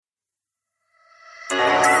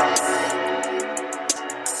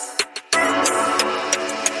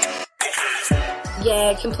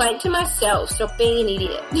complaint to myself. Stop being an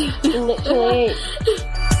idiot. Literally.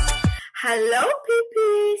 Hello,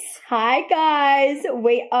 peepees. Hi, guys.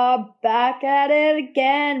 We are back at it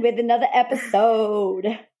again with another episode.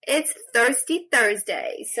 It's Thirsty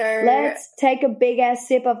Thursday, so let's take a big-ass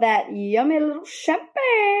sip of that yummy little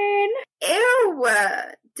champagne. Ew.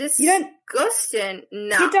 Disgusting.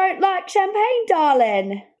 No. You don't like champagne,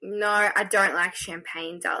 darling? No, I don't like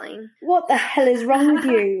champagne, darling. What the hell is wrong with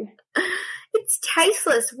you? It's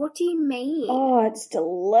tasteless. What do you mean? Oh, it's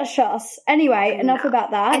delicious. Anyway, enough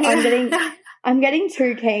about that. I'm getting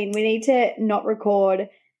too keen. We need to not record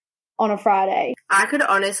on a Friday. I could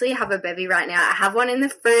honestly have a bevy right now. I have one in the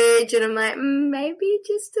fridge and I'm like, maybe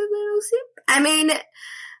just a little sip. I mean,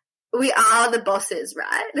 we are the bosses,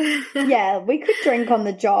 right? Yeah, we could drink on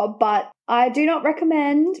the job, but I do not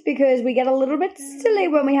recommend because we get a little bit silly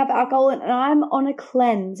when we have alcohol, and I'm on a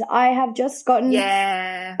cleanse. I have just gotten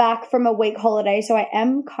back from a week holiday, so I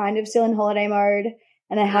am kind of still in holiday mode,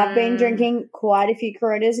 and I have been drinking quite a few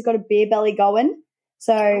Coronas. I've got a beer belly going,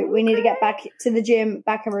 so we need to get back to the gym,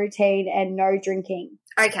 back in routine, and no drinking.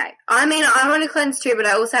 Okay. I mean, I'm on a cleanse too, but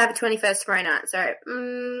I also have a 21st tomorrow night, so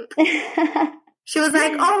she was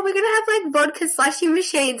like, oh, we're going to have, like, vodka slushy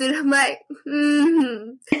machines. And I'm like,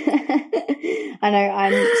 I know.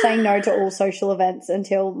 I'm saying no to all social events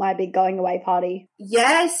until my big going away party.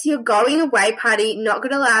 Yes, your going away party. Not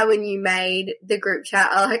going to lie, when you made the group chat,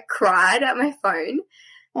 I, like, cried at my phone.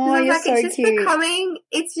 Oh, you're like, so it's just cute.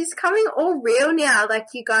 It's just coming all real now. Like,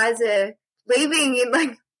 you guys are leaving in,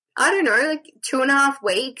 like, I don't know, like 2.5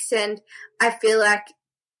 weeks. And I feel like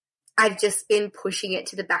I've just been pushing it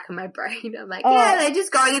to the back of my brain. I'm like, yeah, they're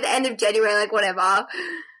just going at the end of January, like, whatever.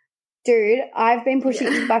 Dude, I've been pushing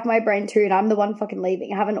it to the back of my brain too, and I'm the one fucking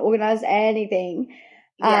leaving. I haven't organised anything.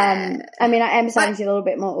 Yeah. I mean, I am starting to get a little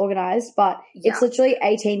bit more organised, but it's literally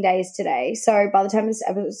 18 days today. So by the time this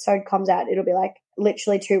episode comes out, it'll be like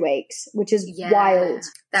literally 2 weeks, which is wild.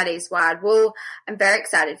 That is wild. Well, I'm very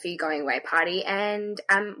excited for your going away party, and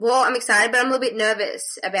I'm excited, but I'm a little bit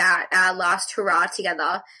nervous about our last hurrah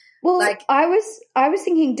together. Well, like, I was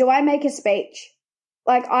thinking, do I make a speech?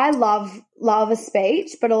 Like, I love a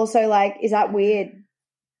speech, but also, like, is that weird?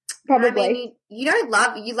 Probably. I mean, you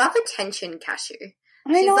love attention, Cashew.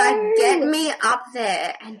 I know. She's like, get me up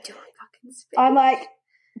there and do a fucking speech. I'm like,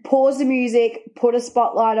 pause the music, put a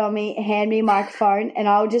spotlight on me, hand me a microphone, and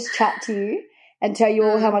I'll just chat to you and tell you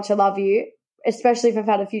all how much I love you, especially if I've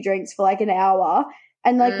had a few drinks for, like, an hour.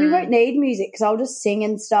 And, like, we won't need music because I'll just sing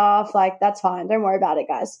and stuff. Like, that's fine. Don't worry about it,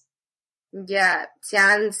 guys. Yeah,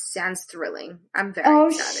 sounds thrilling. I'm very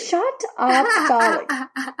excited. Shut up, darling.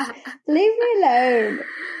 Leave me alone.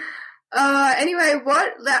 Anyway,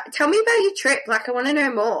 tell me about your trip. Like, I want to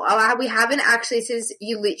know more. We haven't actually, since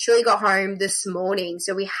you literally got home this morning,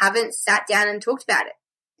 so we haven't sat down and talked about it.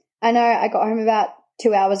 I know. I got home about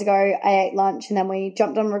 2 hours ago. I ate lunch and then we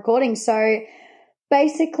jumped on recording. So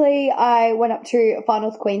basically, I went up to Far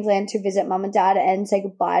North Queensland to visit mum and dad and say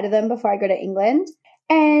goodbye to them before I go to England.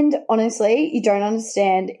 And honestly, you don't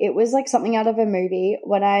understand. It was like something out of a movie.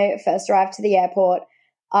 When I first arrived to the airport,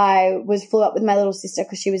 I flew up with my little sister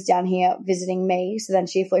because she was down here visiting me. So then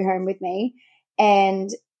she flew home with me. And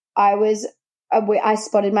I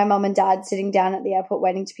spotted my mum and dad sitting down at the airport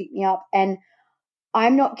waiting to pick me up. And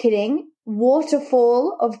I'm not kidding,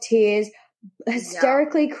 waterfall of tears,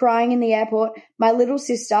 hysterically crying in the airport. My little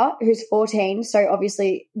sister, who's 14, so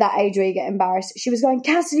obviously that age where you get embarrassed, she was going,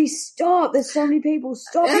 Cassidy, stop. There's so many people.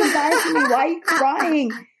 Stop embarrassing me. Why are you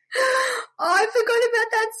crying? Oh, I forgot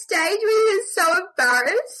about that stage where you were so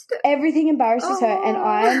embarrassed. Everything embarrasses her, and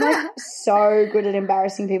I'm like so good at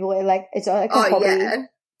embarrassing people. Like, it's like a hobby.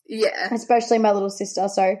 Yeah. Especially my little sister.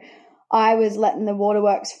 So I was letting the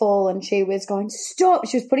waterworks fall and she was going, stop.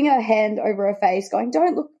 She was putting her hand over her face going,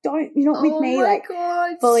 don't, you're not with me. Like,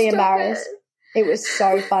 God, fully embarrassed. It was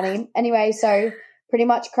so funny. Anyway, so pretty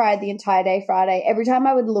much cried the entire day Friday. Every time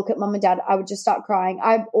I would look at mum and dad, I would just start crying.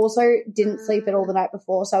 I also didn't sleep at all the night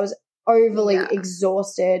before, so I was overly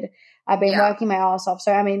exhausted. I've been working my ass off.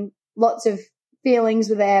 So, I mean, lots of feelings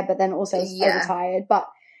were there, but then also overtired. But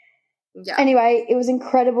anyway, it was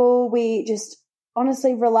incredible. We just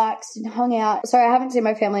honestly relaxed and hung out. So I haven't seen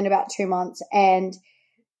my family in about 2 months and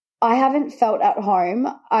I haven't felt at home.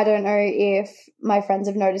 I don't know if my friends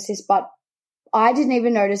have noticed this, but I didn't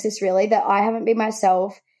even notice this really, that I haven't been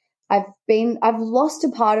myself. I've lost a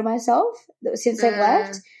part of myself since they've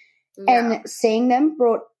left, and seeing them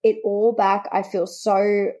brought it all back. I feel so,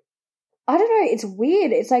 I don't know, it's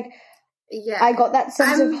weird. It's like I got that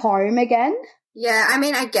sense of home again. Yeah, I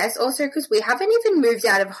mean, I guess also because we haven't even moved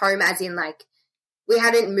out of home as in like we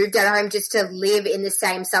hadn't moved out of home just to live in the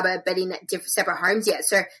same suburb but in different separate homes yet.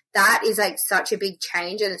 So that is like such a big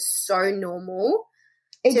change, and it's so normal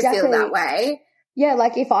to feel that way. Yeah,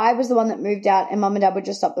 like if I was the one that moved out and mum and dad were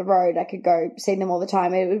just up the road, I could go see them all the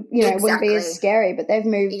time. It would, it wouldn't be as scary, but they've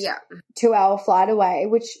moved 2-hour flight away,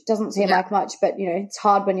 which doesn't seem like much, but it's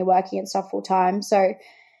hard when you're working and stuff full time. So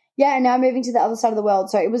yeah, and now moving to the other side of the world.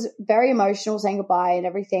 So it was very emotional saying goodbye and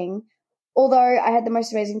everything. Although I had the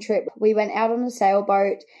most amazing trip. We went out on a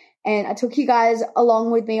sailboat and I took you guys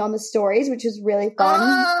along with me on the stories, which was really fun.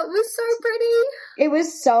 Oh, it was so pretty. It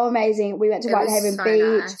was so amazing. We went to Whitehaven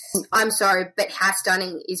Beach. Nice. I'm sorry, but how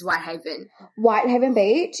stunning is Whitehaven? Whitehaven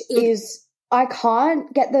Beach is, I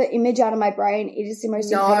can't get the image out of my brain. It is the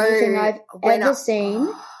most incredible thing I've ever seen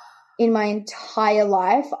in my entire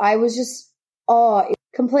life. I was just, it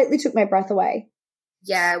completely took my breath away.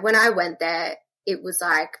 Yeah, when I went there, it was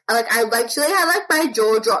like I actually had like my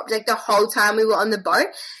jaw dropped like the whole time we were on the boat.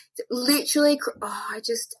 Literally,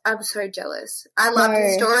 I'm so jealous. I love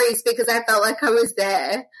the stories because I felt like I was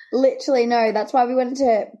there. Literally, no. That's why we wanted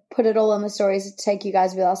to put it all on the stories to take you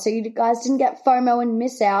guys with us, so you guys didn't get FOMO and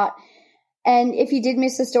miss out. And if you did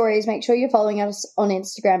miss the stories, make sure you're following us on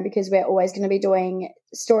Instagram because we're always going to be doing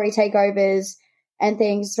story takeovers and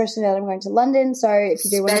things, especially now that I'm going to London. So if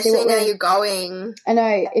you do want to see what you're going, I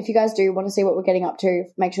know if you guys do want to see what we're getting up to,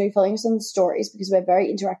 make sure you're following us on the stories because we're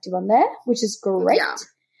very interactive on there, which is great. Yeah.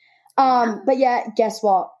 But yeah, guess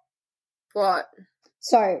what? What?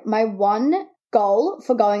 So my one goal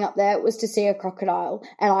for going up there was to see a crocodile,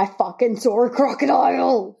 and I fucking saw a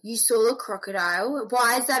crocodile. You saw a crocodile?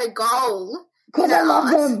 Why is that a goal? Because I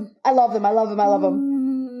love them. I love them. I love them. I love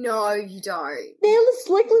them. No, you don't. They're just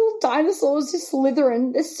like little dinosaurs just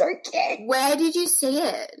slithering. They're so cute. Where did you see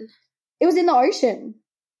it? It was in the ocean,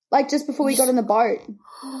 like just before we got on the boat.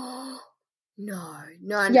 No.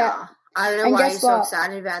 Yeah. I don't know why you're so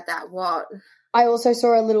excited about that. What? I also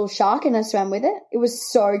saw a little shark and I swam with it. It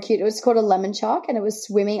was so cute. It was called a lemon shark and it was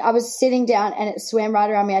swimming. I was sitting down and it swam right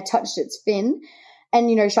around me. I touched its fin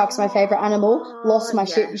and, shark's my favorite animal. Lost my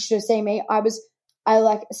shit. You should have seen me. I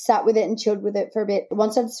like sat with it and chilled with it for a bit.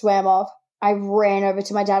 Once I'd swam off, I ran over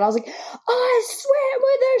to my dad. I was like, I swam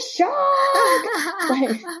with a shark.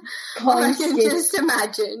 I can just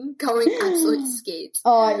imagine going absolute skid.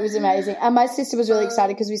 Oh, it was amazing. And my sister was really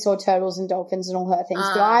excited because we saw turtles and dolphins and all her things.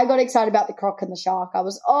 But I got excited about the croc and the shark. I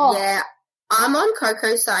was, Yeah, I'm on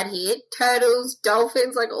Coco's side here. Turtles,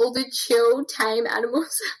 dolphins, like all the chill, tame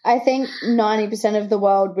animals. I think 90% of the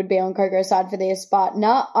world would be on Coco's side for this. But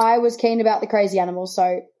no, I was keen about the crazy animals.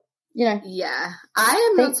 So, Yeah, I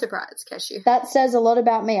am not surprised, Cashew. That says a lot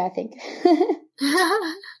about me, I think.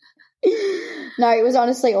 No, it was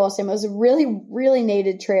honestly awesome. It was a really, really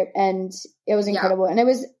needed trip and it was incredible. Yeah. And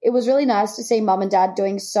it was really nice to see mum and dad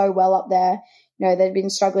doing so well up there. They'd been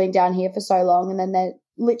struggling down here for so long and then they're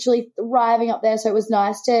literally thriving up there. So it was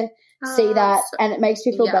nice to see that and it makes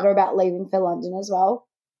me feel better about leaving for London as well.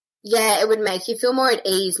 Yeah, it would make you feel more at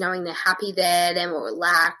ease knowing they're happy there, they're more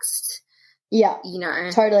relaxed. Yeah,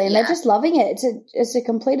 totally. And they're just loving it. It's a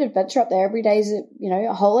complete adventure up there. Every day is,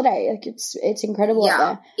 a holiday. Like it's incredible up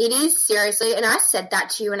there. It is, seriously. And I said that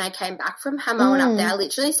to you when I came back from Hamilton up there. I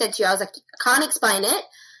literally said to you, I was like, I can't explain it,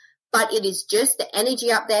 but it is just the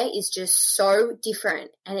energy up there is just so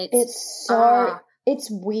different. And it's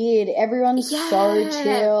weird. Everyone's so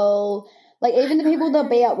chill. Like even the people that'll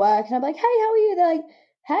be at work and I'm like, hey, how are you? They're like,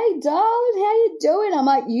 hey, darling, how you doing? I'm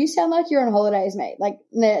like, you sound like you're on holidays, mate. Like,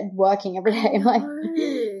 they're working every day. I'm like,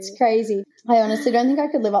 it's crazy. I honestly don't think I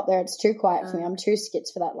could live up there. It's too quiet for me. I'm too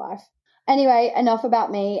skits for that life. Anyway, enough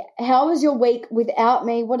about me. How was your week without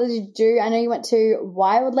me? What did you do? I know you went to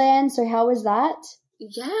Wildland, so how was that?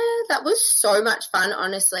 Yeah, that was so much fun,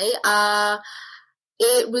 honestly.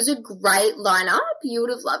 It was a great lineup. You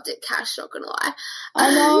would have loved it, Cash, not going to lie.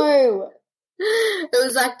 I know. It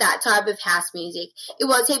was like that type of house music. It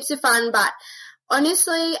was heaps of fun, but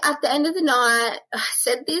honestly, at the end of the night, I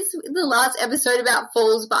said this in the last episode about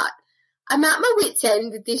falls, but I'm at my wit's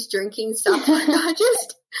end with this drinking stuff.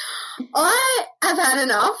 I have had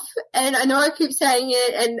enough, and I know I keep saying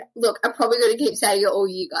it, and look, I'm probably going to keep saying it all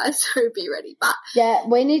you guys, so be ready. But yeah,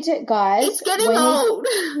 we need to, guys. It's getting old.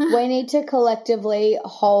 We need to collectively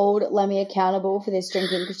hold Lemmy accountable for this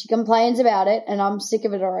drinking because she complains about it, and I'm sick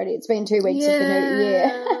of it already. It's been 2 weeks of the new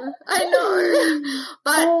year. I know.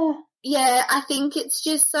 But yeah, I think it's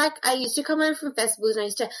just like I used to come home from festivals and I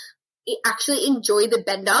used to actually enjoy the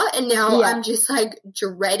bender, and now I'm just like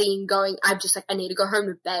dreading going. I'm just like, I need to go home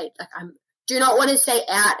to bed. Like do not want to stay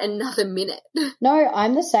out another minute. No,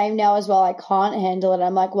 I'm the same now as well. I can't handle it.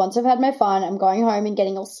 I'm like, once I've had my fun, I'm going home and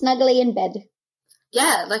getting all snuggly in bed.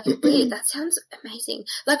 Yeah, like weird. That sounds amazing.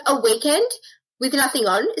 Like a weekend with nothing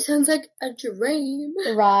on, it sounds like a dream.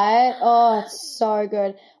 Right? Oh, it's so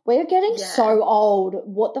good. We're getting Yeah. so old.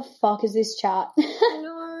 What the fuck is this chat?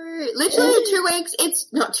 No, literally 2 weeks. It's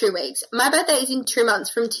not 2 weeks. My birthday is in 2 months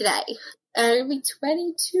from today. And I'll be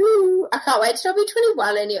 22. I can't wait till I'll be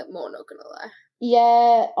 21 anymore, not gonna lie.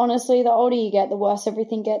 Yeah, honestly, the older you get, the worse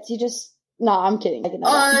everything gets. You just... No, I'm kidding.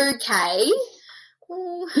 Okay.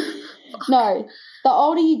 No, the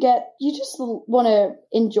older you get, you just want to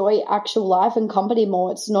enjoy actual life and company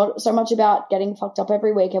more. It's not so much about getting fucked up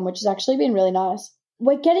every weekend, which has actually been really nice.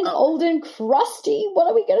 We're getting old and crusty. What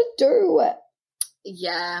are we going to do?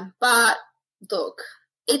 Yeah, but look,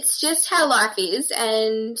 it's just how life is,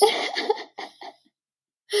 and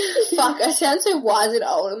fuck, I sound so wise and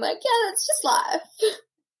old. I'm like, yeah, that's just life.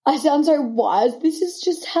 I sound so wise. This is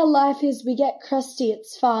just how life is. We get crusty.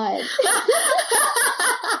 It's fine.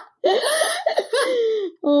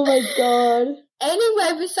 Oh, my God.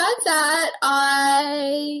 Anyway, besides that,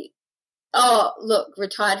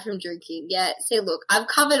 retired from drinking. Yeah, see, look, I've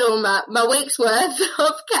covered all my week's worth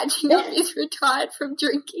of catching up is retired from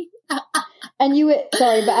drinking. And you were,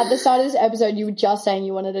 sorry, but at the start of this episode, you were just saying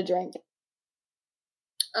you wanted a drink.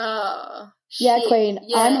 Yeah, Queen,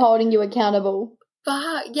 yeah. I'm holding you accountable.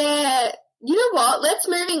 But, yeah, you know what? Let's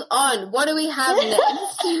moving on. What do we have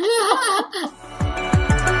next?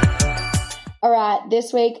 All right,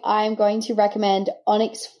 this week I am going to recommend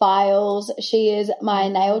Onyx Files. She is my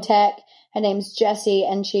nail tech. Her name's Jessie,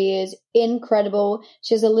 and she is incredible.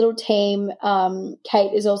 She has a little team.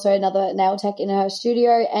 Kate is also another nail tech in her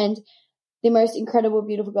studio, and the most incredible,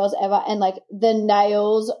 beautiful girls ever. And, like, the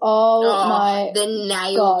nails, my the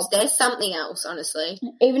nails. God. There's something else, honestly.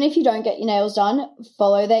 Even if you don't get your nails done,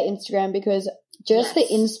 follow their Instagram because just the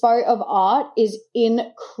inspo of art is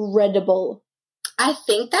incredible. I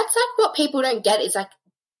think that's, like, what people don't get is, like,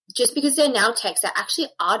 just because they're nail techs, they're actually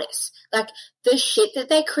artists. Like, the shit that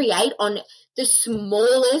they create on the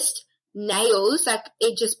smallest nails, like,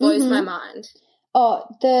 it just blows my mind. Oh,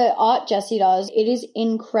 the art Jessie does, it is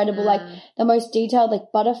incredible. Like, the most detailed,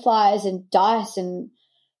 like, butterflies and dice and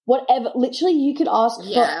whatever. Literally, you could ask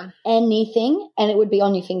for anything and it would be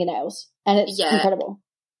on your fingernails. And it's incredible.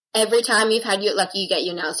 Every time you've had you get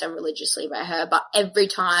your nails done religiously by her, but every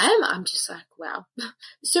time I'm just like, wow.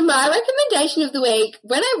 So my recommendation of the week,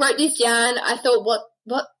 when I wrote this down, I thought,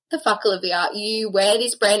 what the fuck, Olivia? You wear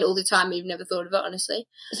this brand all the time. You've never thought of it, honestly.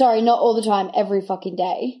 Sorry, not all the time. Every fucking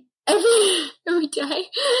day. Every day.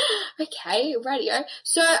 Okay, radio.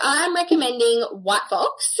 So I'm recommending White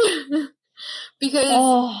Fox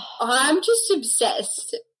because I'm just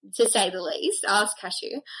obsessed, to say the least. Ask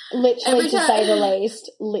Cashew. Literally, to say the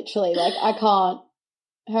least. Literally, like, I can't.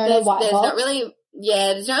 Her and a White Fox. There's not really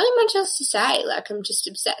much else to say. Like, I'm just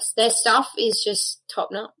obsessed. Their stuff is just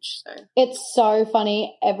top notch. So it's so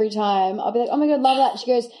funny every time. I'll be like, oh my God, love that. She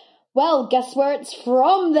goes, well, guess where it's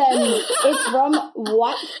from then? It's from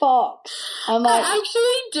White Fox. I'm like, I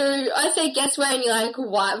actually do. I say, guess where? And you're like,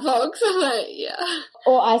 White Fox? I'm like, yeah.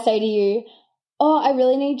 Or I say to you, oh, I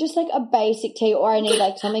really need just like a basic tee, or I need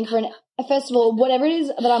like something for a festival, whatever it is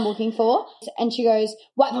that I'm looking for. And she goes,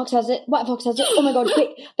 White Fox has it. White Fox has it. Oh my God,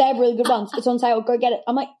 quick. They have really good ones. It's on sale. Go get it.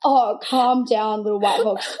 I'm like, oh, calm down, little White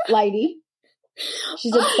Fox lady.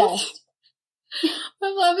 She's obsessed.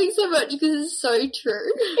 I'm laughing so much because it's so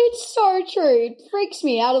true. It's so true. It freaks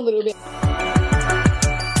me out a little bit.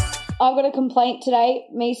 I've got a complaint today.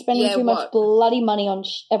 Me spending too much bloody money on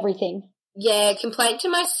everything. Yeah, complaint to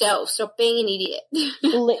myself. Stop being an idiot.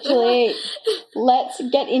 Literally. Let's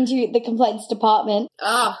get into the complaints department.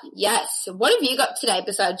 Oh, yes. What have you got today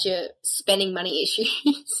besides your spending money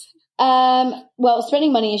issues? Well,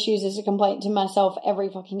 spending money issues is a complaint to myself every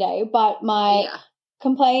fucking day, but my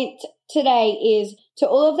complaint today is to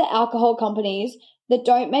all of the alcohol companies that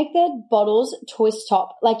don't make their bottles twist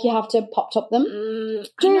top. Like, you have to pop top them. Dude,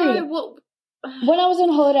 when I was on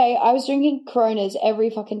holiday, I was drinking Coronas every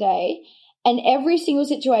fucking day, and every single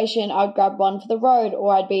situation I would grab one for the road,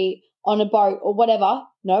 or I'd be on a boat or whatever.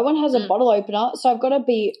 No one has a bottle opener, so I've got to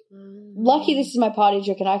be lucky this is my party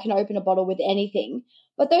trick and I can open a bottle with anything.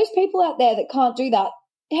 But those people out there that can't do that,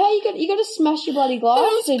 how you got to smash your bloody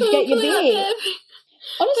glass to get your beer.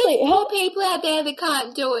 Honestly, there's people out there that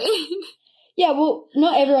can't do it. Yeah, well,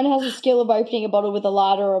 not everyone has the skill of opening a bottle with a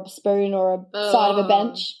lighter or a spoon or a side of a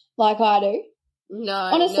bench like I do. No,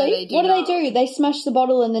 honestly, what do they do? They smash the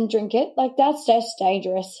bottle and then drink it? Like, that's just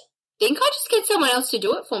dangerous. Think I just get someone else to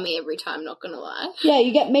do it for me every time, not gonna lie. Yeah,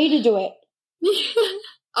 you get me to do it.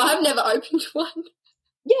 I've never opened one.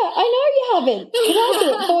 Yeah, I know you haven't. Can I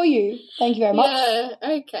do it for you? Thank you very much. Yeah,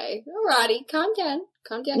 okay. Alrighty, calm down.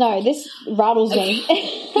 No, this rattles me.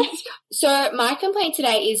 So my complaint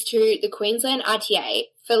today is to the Queensland RTA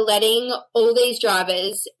for letting all these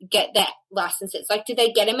drivers get their licenses. Like, did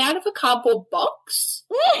they get them out of a cardboard box?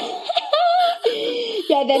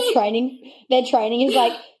 Yeah, their training is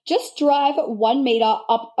like, just drive 1 meter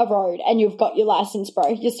up a road and you've got your license, bro.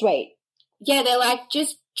 You're sweet. Yeah, they're like,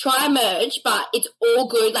 just try a merge, but it's all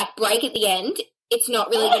good. Like, brake at the end. It's not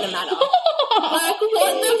really going to matter. Like,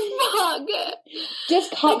 what the fuck?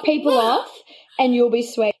 Just cut people off and you'll be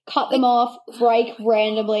sweet. Cut them off, brake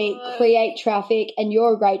randomly, create traffic, and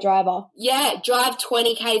you're a great driver. Yeah, drive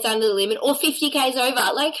 20 Ks under the limit or 50 Ks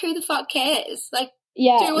over. Like, who the fuck cares? Like,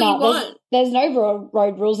 yeah, do what you want. There's no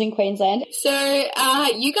road rules in Queensland. So,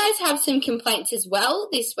 you guys have some complaints as well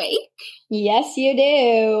this week. Yes, you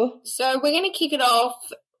do. So, we're going to kick it off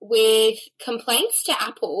with complaints to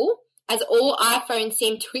Apple, as all iPhones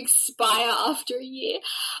seem to expire after a year.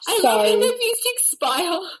 I love how they've used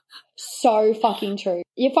expire. So fucking true.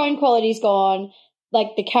 Your phone quality's gone,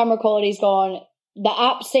 like the camera quality's gone, the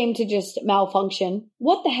apps seem to just malfunction.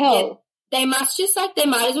 What the hell? Yeah, they must just, like, they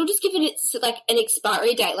might as well just give it, like, an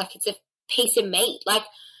expiry date, like it's a piece of meat. Like,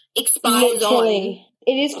 expires Literally.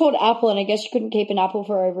 It is called Apple, and I guess you couldn't keep an apple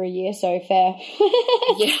for over a year, so fair.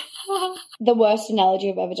 Yeah. The worst analogy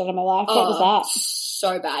I've ever done in my life. What was that?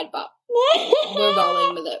 So bad, but we're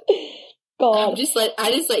rolling with it. God. I just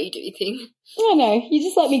let you do your thing. I know. You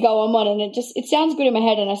just let me go on one, and it sounds good in my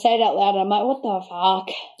head, and I say it out loud, and I'm like, what the fuck?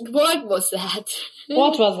 What was that?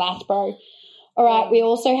 What was that, bro? All right, we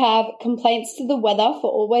also have complaints to the weather for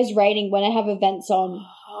always raining when I have events on.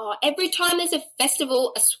 Oh, every time there's a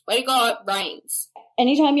festival, I swear to God, it rains.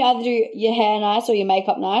 Anytime you either do your hair nice or your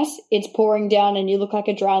makeup nice, it's pouring down and you look like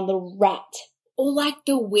a drowned little rat. Or like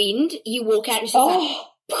the wind, you walk out and it's just like,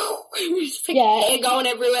 it's like hair going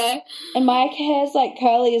everywhere. And my hair's like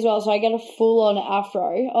curly as well, so I get a full-on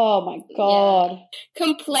afro. Oh, my God. Yeah.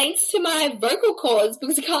 Complaints to my vocal cords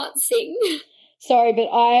because I can't sing. Sorry, but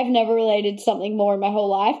I've never related to something more in my whole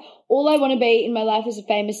life. All I want to be in my life is a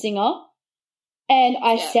famous singer, and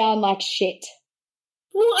I sound like shit.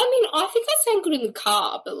 Well, I mean, I think I sound good in the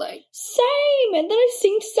car, but like... Same! And then I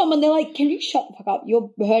sing to someone, they're like, can you shut the fuck up? You're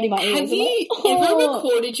hurting my ears. Have you ever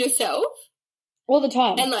recorded yourself? All the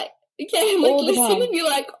time. And like, listen and you're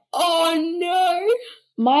like, oh no.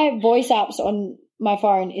 My voice apps on my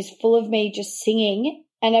phone is full of me just singing,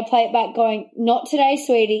 and I play it back going, not today,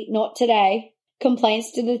 sweetie, not today.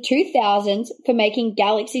 Complaints to the 2000s for making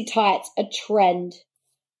Galaxy tights a trend.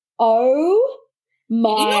 Oh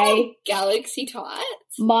my. Galaxy tights?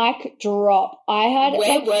 Mic drop.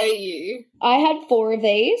 Where were you? I had 4 of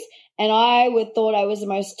these, and I thought I was the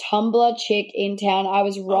most Tumblr chick in town. I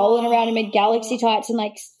was rolling around in my Galaxy tights and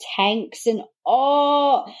like tanks and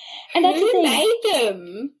and that's Who the thing. made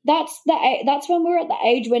them? That's when we were at the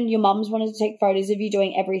age when your mums wanted to take photos of you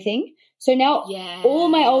doing everything. So now all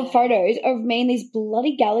my old photos are of me in these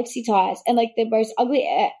bloody Galaxy tights and like the most ugly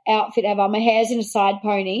outfit ever. My hair's in a side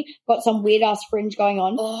pony, got some weird ass fringe going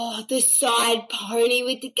on. Oh, the side pony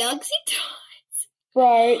with the Galaxy tights.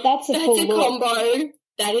 Bro, that's a full look. Combo.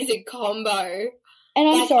 That is a combo. And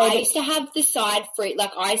I'm sorry. I used to have the side free,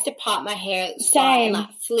 like I used to part my hair at the side and like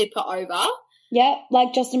flip it over. Yeah,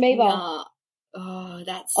 like Justin Bieber. Nah. Oh,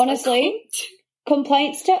 that's honestly.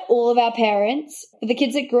 Complaints to all of our parents, the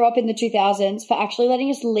kids that grew up in the 2000s, for actually letting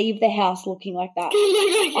us leave the house looking like that.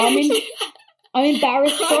 I'm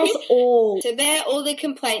embarrassed for us all. So they're all the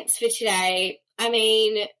complaints for today. I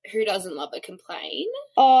mean, who doesn't love a complaint?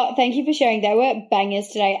 Oh, thank you for sharing. They were bangers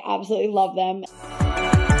today. Absolutely love them.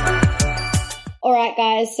 All right,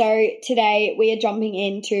 guys. So today we are jumping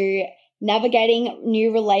into navigating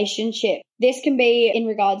new relationships. This can be in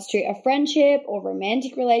regards to a friendship or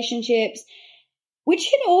romantic relationships, which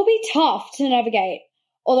can all be tough to navigate.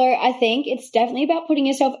 Although I think it's definitely about putting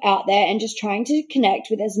yourself out there and just trying to connect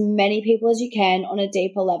with as many people as you can on a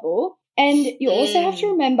deeper level. And you also have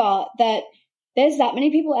to remember that there's that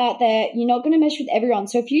many people out there. You're not going to mesh with everyone.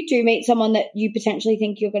 So if you do meet someone that you potentially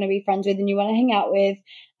think you're going to be friends with and you want to hang out with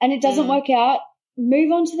and it doesn't work out,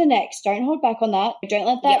 move on to the next. Don't hold back on that. Don't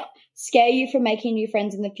let that scare you from making new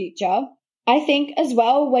friends in the future. I think as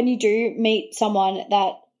well, when you do meet someone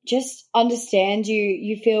that just understands you,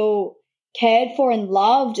 you feel cared for and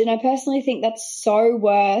loved. And I personally think that's so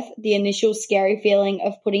worth the initial scary feeling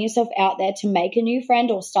of putting yourself out there to make a new friend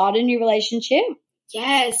or start a new relationship.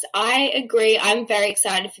 Yes, I agree. I'm very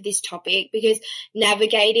excited for this topic because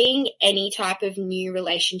navigating any type of new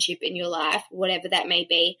relationship in your life, whatever that may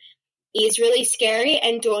be, is really scary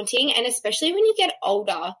and daunting. And especially when you get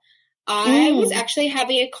older, I was actually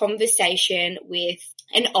having a conversation with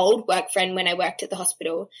an old work friend when I worked at the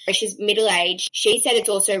hospital. She's middle-aged. She said it's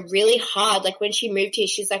also really hard. Like, when she moved here,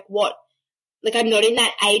 she's like, what? Like, I'm not in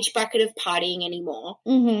that age bracket of partying anymore.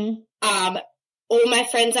 Mm-hmm. All my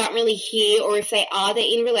friends aren't really here, or if they are, they're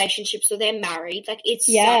in relationships or they're married. Like, it's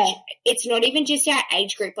not even just our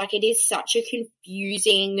age group. Like, it is such a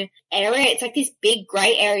confusing area. It's like this big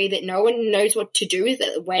grey area that no one knows what to do with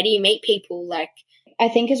it. Where do you meet people? Like, I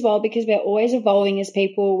think as well, because we're always evolving as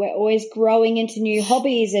people, we're always growing into new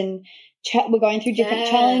hobbies, and we're going through different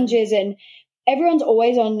challenges, and everyone's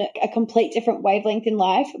always on a complete different wavelength in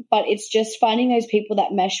life, but it's just finding those people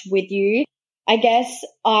that mesh with you. I guess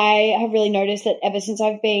I have really noticed that ever since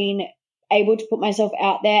I've been able to put myself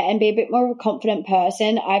out there and be a bit more of a confident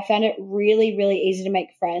person, I've found it really, really easy to make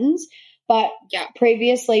friends. But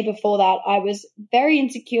previously, before that, I was very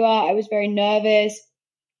insecure. I was very nervous.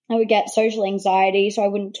 I would get social anxiety, so I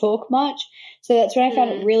wouldn't talk much. So that's when I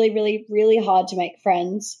found it really, really, really hard to make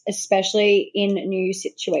friends, especially in new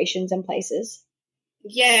situations and places.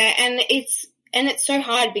 Yeah, and it's so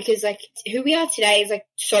hard because, like, who we are today is, like,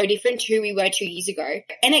 so different to who we were 2 years ago.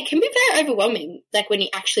 And it can be very overwhelming, like, when you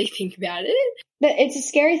actually think about it. But it's a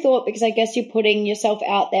scary thought because I guess you're putting yourself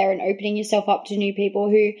out there and opening yourself up to new people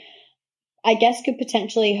who I guess could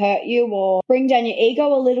potentially hurt you or bring down your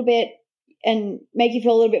ego a little bit and make you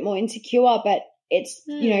feel a little bit more insecure. But it's,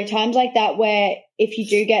 you know, times like that where if you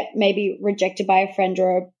do get maybe rejected by a friend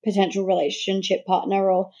or a potential relationship partner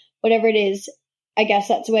or whatever it is, I guess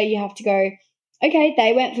that's where you have to go, okay,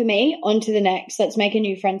 they went for me, on to the next. Let's make a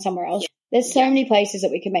new friend somewhere else. There's so many places that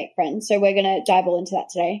we can make friends. So we're going to dive all into that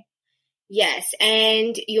today. Yes,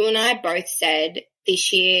 and you and I both said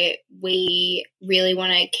this year we really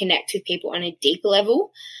want to connect with people on a deeper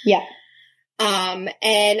level. Yeah.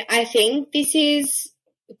 And I think this is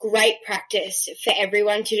great practice for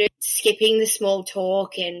everyone to do, skipping the small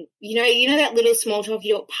talk and, you know that little small talk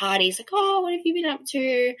you do at parties, like, oh, what have you been up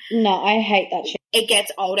to? No, I hate that shit. It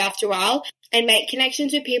gets old after a while, and make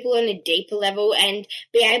connections with people on a deeper level and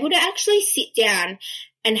be able to actually sit down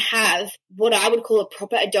and have what I would call a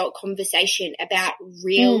proper adult conversation about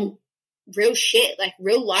real shit, like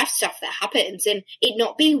real life stuff that happens, and it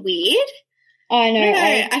not be weird. I know.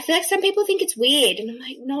 I feel like some people think it's weird, and I'm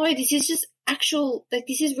like, no, this is just actual, like,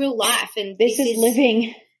 this is real life, and this is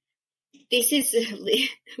living. This is,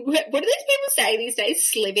 what do these people say these days?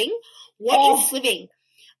 Sliving? What is sliving?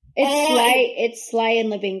 It's slay and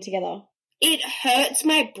living together. It hurts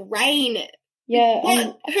my brain.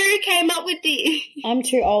 Yeah. Who came up with this? I'm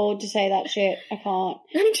too old to say that shit. I can't.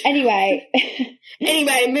 Anyway,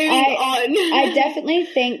 moving on. I definitely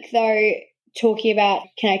think, though, talking about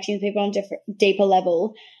connecting with people on deeper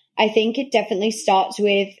level, I think it definitely starts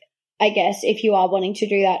with, I guess, if you are wanting to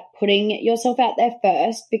do that, putting yourself out there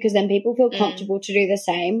first, because then people feel comfortable to do the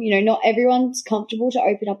same. You know, not everyone's comfortable to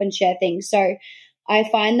open up and share things. So I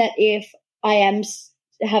find that if I am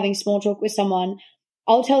having small talk with someone,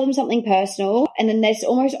 I'll tell them something personal, and then this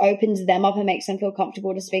almost opens them up and makes them feel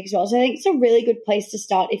comfortable to speak as well. So I think it's a really good place to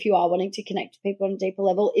start if you are wanting to connect with people on a deeper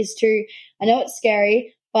level, is to, I know it's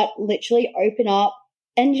scary, but literally open up.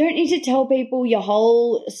 And you don't need to tell people your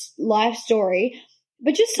whole life story,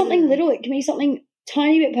 but just something little. It can be something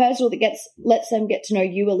tiny bit personal that lets them get to know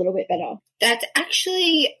you a little bit better. That's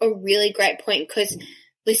actually a really great point, because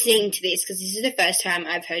listening to this, because this is the first time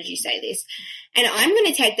I've heard you say this, and I'm going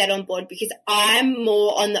to take that on board because I'm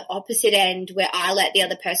more on the opposite end where I let the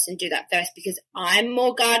other person do that first, because I'm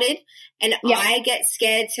more guarded and I get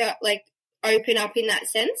scared to, like, open up in that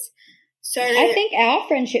sense. So I think our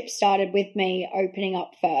friendship started with me opening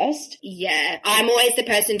up first. Yeah, I'm always the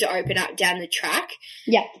person to open up down the track.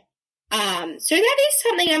 Yeah. So that is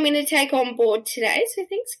something I'm going to take on board today. So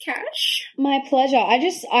thanks, Cash. My pleasure.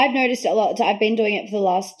 I've noticed it a lot. I've been doing it for the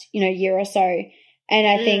last, year or so. And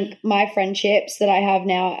I think my friendships that I have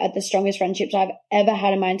now are the strongest friendships I've ever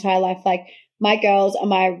had in my entire life. Like, my girls are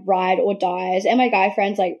my ride or dies, and my guy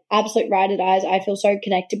friends, like, absolute ride or dies. I feel so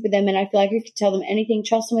connected with them, and I feel like I could tell them anything,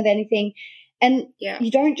 trust them with anything. And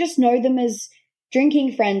you don't just know them as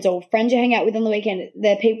drinking friends or friends you hang out with on the weekend.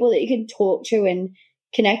 They're people that you can talk to and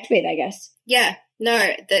connect with, I guess. Yeah,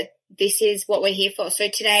 no, this is what we're here for. So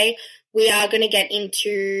today we are going to get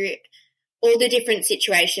into all the different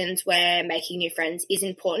situations where making new friends is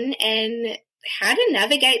important and how to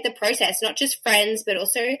navigate the process, not just friends, but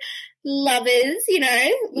also lovers, a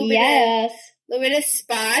little bit of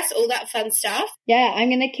spice, all that fun stuff. Yeah, I'm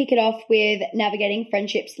going to kick it off with navigating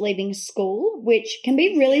friendships leaving school, which can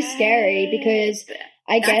be really scary because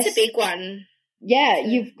That's a big one. Yeah,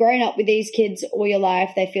 you've grown up with these kids all your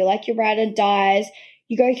life. They feel like your ride or dies.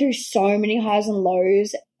 You go through so many highs and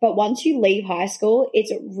lows. But once you leave high school,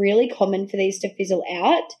 it's really common for these to fizzle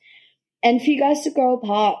out and for you guys to grow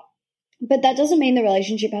apart. But that doesn't mean the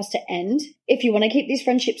relationship has to end. If you want to keep these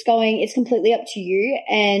friendships going, it's completely up to you.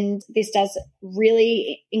 And this does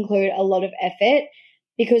really include a lot of effort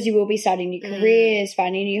because you will be starting new careers,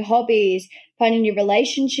 finding new hobbies, finding new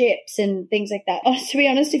relationships and things like that. Oh, to be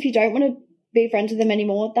honest, if you don't want to be friends with them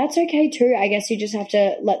anymore, that's okay too. I guess you just have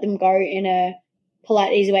to let them go in a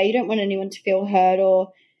polite, easy way. You don't want anyone to feel hurt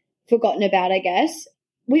or forgotten about, I guess.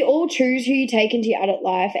 We all choose who you take into your adult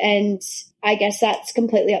life, and I guess that's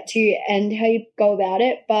completely up to you and how you go about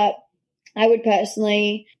it. But I would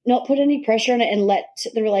personally not put any pressure on it and let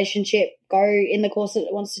the relationship go in the course that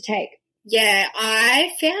it wants to take. Yeah,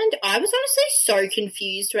 I found I was honestly so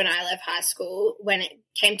confused when I left high school when it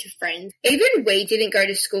came to friends. Even we didn't go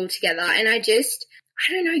to school together, and I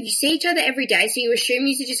don't know, you see each other every day, so you assume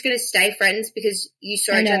you're just going to stay friends because you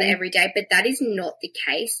saw each other every day, but that is not the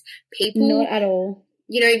case. People, not at all.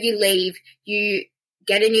 You know, you leave, you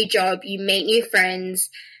get a new job, you meet new friends,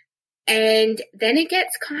 and then it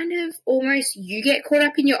gets kind of almost you get caught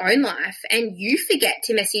up in your own life and you forget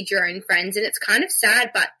to message your own friends, and it's kind of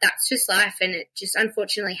sad, but that's just life, and it just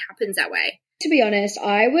unfortunately happens that way. To be honest,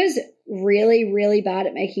 I was really, really bad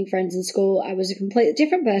at making friends in school. I was a completely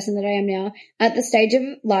different person than I am now. At the stage of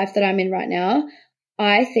life that I'm in right now,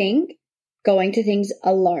 I think going to things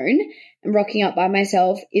alone and rocking up by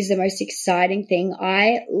myself is the most exciting thing.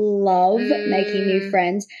 I love making new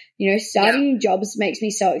friends. You know, starting new jobs makes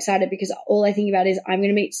me so excited because all I think about is I'm going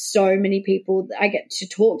to meet so many people. I get to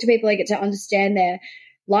talk to people. I get to understand their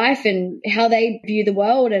life and how they view the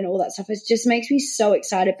world and all that stuff. It just makes me so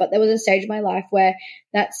excited. But there was a stage of my life where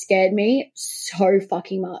that scared me so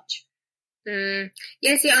fucking much. Yeah,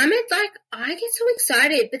 see, I get so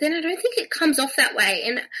excited, but then I don't think it comes off that way.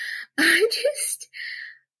 And I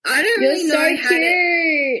don't really know so how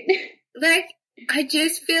cute. I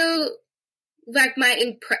just feel like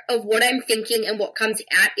of what I'm thinking and what comes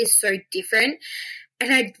out is so different.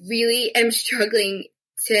 And I really am struggling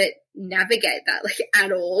to navigate that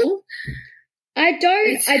at all. I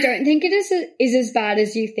don't think it is as bad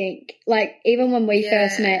as you think. Like, even when we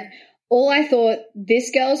first met, all I thought,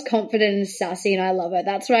 this girl's confident and sassy and I love her.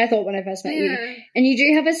 That's what I thought when I first met you. And you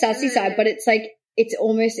do have a sassy side, but it's it's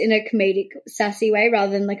almost in a comedic sassy way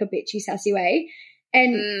rather than like a bitchy sassy way.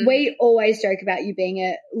 And we always joke about you being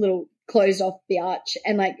a little closed off biatch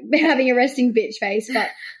and having a resting bitch face. But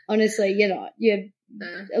honestly, you're not. You're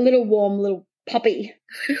a little warm little puppy.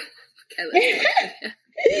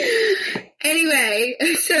 Anyway,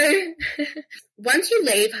 so once you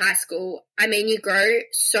leave high school, I mean, you grow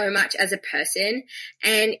so much as a person,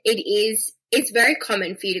 and it's very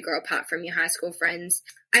common for you to grow apart from your high school friends.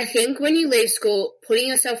 I think when you leave school, putting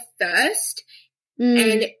yourself first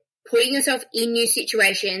and putting yourself in new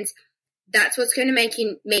situations, that's what's going to make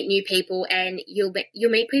you meet new people, and you'll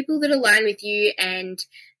meet people that align with you and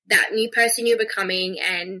that new person you're becoming.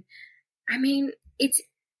 And I mean,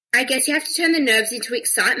 I guess you have to turn the nerves into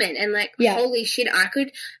excitement and holy shit, I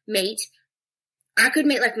could meet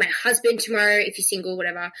my husband tomorrow if you're single,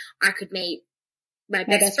 whatever. I could meet my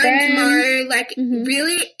best friend tomorrow.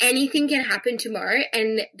 Really anything can happen tomorrow,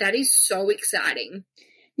 and that is so exciting.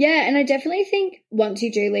 Yeah, and I definitely think once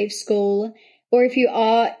you do leave school, or if you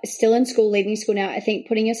are still in school, leaving school now, I think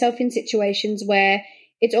putting yourself in situations where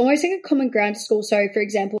it's almost like a common ground to school. So, for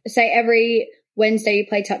example, say every Wednesday you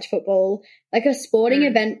play touch football, like a sporting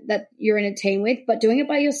event that you're in a team with, but doing it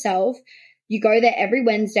by yourself. You go there every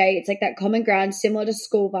Wednesday. It's like that common ground, similar to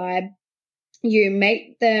school vibe. You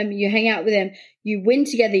meet them, you hang out with them, you win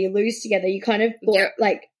together, you lose together. You kind of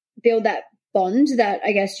build that bond that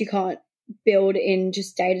I guess you can't build in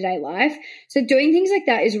just day-to-day life. So doing things like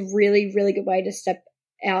that is a really, really good way to step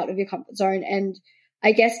out of your comfort zone and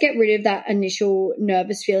I guess get rid of that initial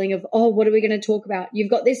nervous feeling of, oh, what are we going to talk about? You've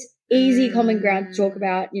got this easy common ground to talk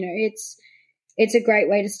about. You know, it's a great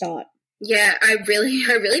way to start. Yeah, I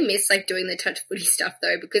really miss doing the touch footy stuff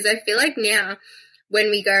though, because I feel like now when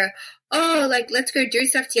we go, oh, let's go do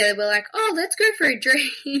stuff together, we're like, oh, let's go for a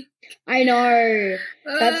drink. I know.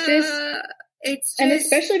 That's it's and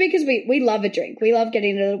especially because we love a drink. We love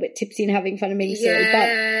getting a little bit tipsy and having fun and being silly.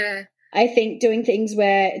 But I think doing things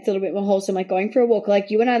where it's a little bit more wholesome, like going for a walk.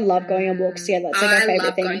 Like you and I love going on walks together. That's our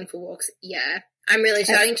favorite thing. I love going for walks. Yeah. I'm really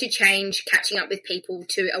starting to change catching up with people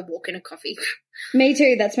to a walk and a coffee. Me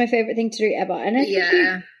too. That's my favorite thing to do ever. And I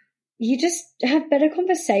think you just have better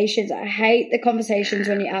conversations. I hate the conversations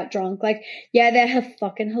when you're out drunk. They're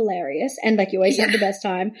fucking hilarious and you always have the best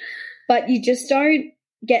time. But you just don't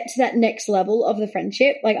get to that next level of the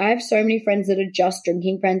friendship. Like, I have so many friends that are just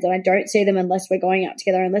drinking friends, and I don't see them unless we're going out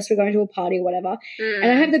together, unless we're going to a party or whatever.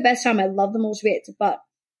 And I have the best time. I love them all to bits, but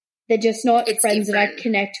they're just not friends that I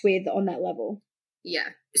connect with on that level. Yeah.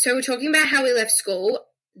 So we're talking about how we left school.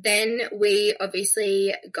 Then we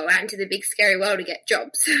obviously go out into the big scary world to get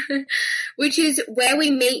jobs, which is where we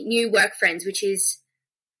meet new work friends, which is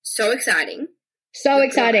so exciting. So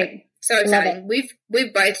exciting. So exciting.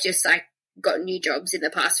 We've both just like got new jobs in the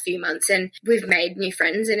past few months, and we've made new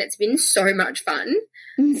friends, and it's been so much fun.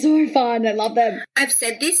 So fun. I love them. I've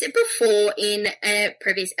said this before in a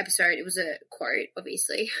previous episode. It was a quote,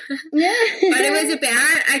 obviously. Yeah. But it was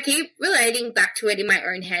about, I keep relating back to it in my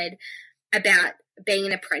own head about being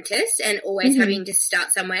an apprentice and always having to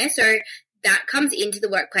start somewhere. So that comes into the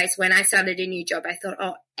workplace. When I started a new job, I thought,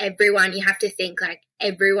 oh, everyone, you have to think like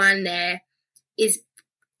everyone there is,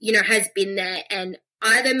 you know, has been there and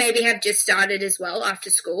either maybe have just started as well after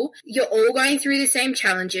school. You're all going through the same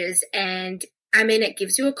challenges, and I mean, it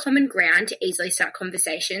gives you a common ground to easily start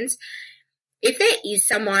conversations. If there is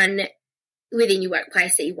someone within your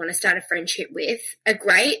workplace that you want to start a friendship with, a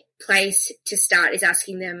great place to start is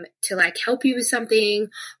asking them to like help you with something,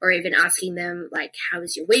 or even asking them like, how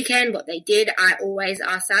was your weekend, what they did. I always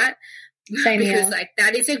ask that. Same because here. like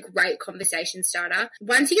that is a great conversation starter.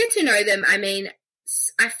 Once you get to know them, I mean,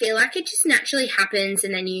 I feel like it just naturally happens,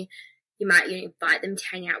 and then you might, you know, invite them to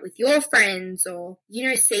hang out with your friends, or, you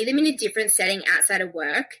know, see them in a different setting outside of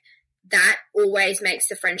work. That always makes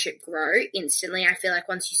the friendship grow instantly. I feel like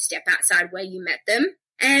once you step outside where you met them.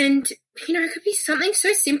 And, you know, it could be something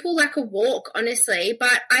so simple like a walk, honestly.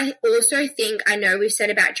 But I also think, I know we've said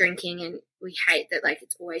about drinking and we hate that, like,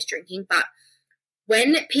 it's always drinking, but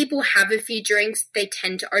when people have a few drinks, they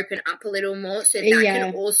tend to open up a little more. So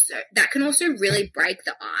that can also really break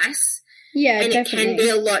the ice. Yeah, and definitely. It can be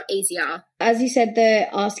a lot easier. As you said, the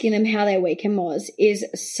asking them how their weekend was is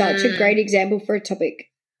such a great example for a topic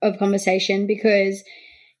of conversation, because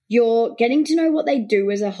you're getting to know what they do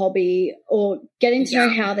as a hobby, or getting to know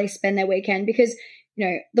how they spend their weekend, because, you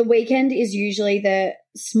know, the weekend is usually the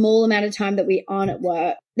small amount of time that we aren't at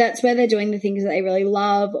work. That's where they're doing the things that they really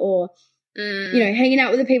love, or, you know, hanging out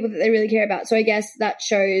with the people that they really care about. So I guess that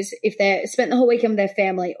shows if they spent the whole weekend with their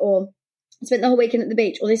family, or spent the whole weekend at the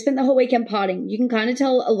beach, or they spent the whole weekend partying. You can kind of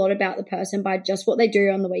tell a lot about the person by just what they do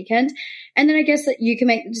on the weekend. And then I guess that you can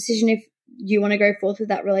make the decision if you want to go forth with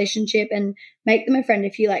that relationship and make them a friend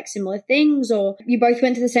if you like similar things, or you both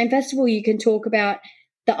went to the same festival. You can talk about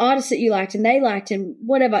the artists that you liked and they liked and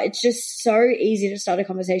whatever. It's just so easy to start a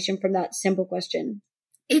conversation from that simple question.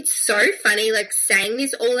 It's so funny, like, saying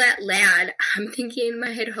this all out loud, I'm thinking in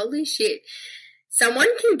my head, holy shit, someone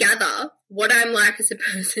can gather what I'm like as a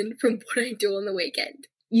person from what I do on the weekend.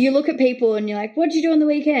 You look at people and you're like, what did you do on the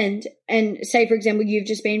weekend? And say, for example, you've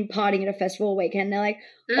just been partying at a festival weekend. They're like,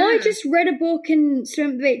 oh, I just read a book and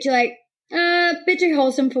swam at the beach. You're like, a bit too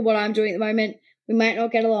wholesome for what I'm doing at the moment. We might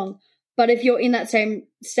not get along. But if you're in that same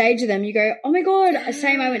stage of them, you go, oh my God,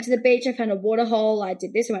 same, I went to the beach, I found a water hole, I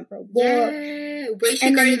did this, I went for a walk. Yeah, we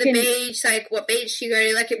should go to the beach. Like, what beach do you go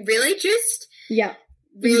to? Like, it really just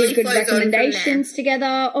really good flows recommendations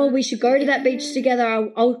together. Oh, we should go to that beach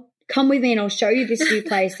together. I'll come with me and I'll show you this new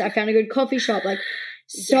place. I found a good coffee shop. Like,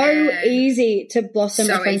 so easy to blossom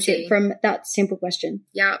a friendship from that simple question.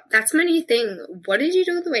 Yeah, that's my new thing. What did you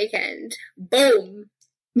do on the weekend? Boom.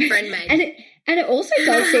 Friend made. and it also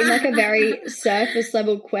does seem like a very surface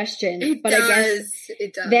level question. I guess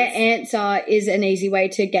their answer is an easy way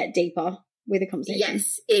to get deeper with a conversation.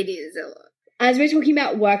 Yes, it is a lot. As we're talking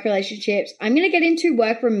about work relationships, I'm going to get into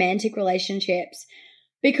work romantic relationships,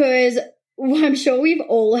 because I'm sure we've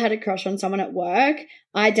all had a crush on someone at work.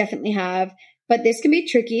 I definitely have. But this can be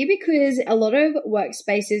tricky because a lot of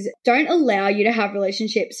workspaces don't allow you to have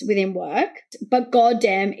relationships within work. But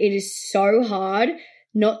goddamn, it is so hard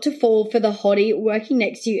not to fall for the hottie working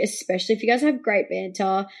next to you, especially if you guys have great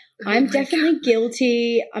banter. I'm definitely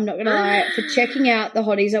guilty, I'm not going to lie, for checking out the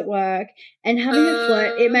hotties at work and having a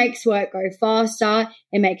flirt. It makes work go faster.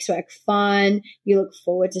 It makes work fun. You look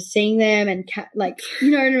forward to seeing them and,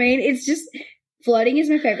 you know what I mean? It's just, flirting is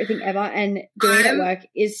my favorite thing ever, and doing it at work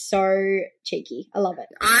is so cheeky. I love it.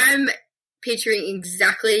 I'm picturing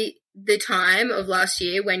exactly the time of last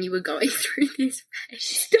year when you were going through this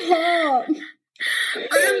phase. Stop!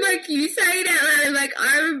 I'm like, you say it out loud. Like,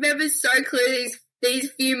 I remember so clearly these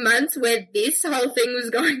few months where this whole thing was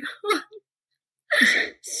going on.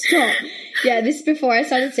 Stop. Yeah, this is before I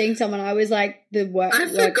started seeing someone. I was like the workplace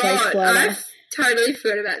flirter. totally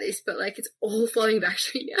forgot about this, but like it's all flowing back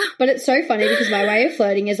to me now. But it's so funny because my way of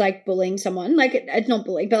flirting is like bullying someone. Like it's not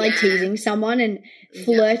bullying, but like teasing someone and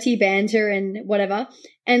flirty banter and whatever.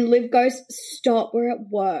 And Liv goes, stop, we're at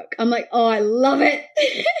work. I'm like, oh, I love it.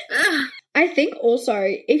 I think also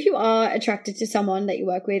if you are attracted to someone that you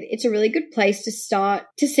work with, it's a really good place to start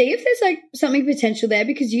to see if there's like something potential there,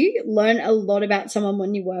 because you learn a lot about someone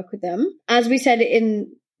when you work with them. As we said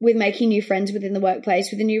with making new friends within the workplace,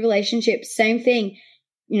 with a new relationship, same thing.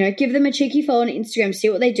 You know, give them a cheeky follow on Instagram, see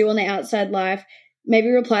what they do on their outside life, maybe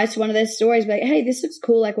reply to one of their stories, be like, hey, this looks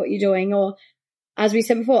cool, like what you're doing. Or as we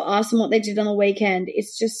said before, ask them what they did on the weekend.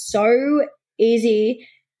 It's just so easy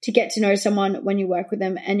to get to know someone when you work with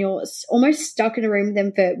them and you're almost stuck in a room with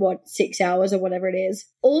them for 6 hours or whatever it is.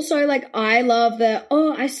 Also, like, I love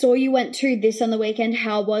I saw you went to this on the weekend.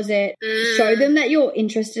 How was it? Show them that you're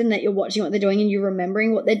interested and that you're watching what they're doing and you're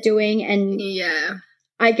remembering what they're doing. And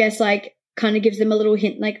I guess like kind of gives them a little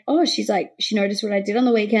hint like, oh, she's like, she noticed what I did on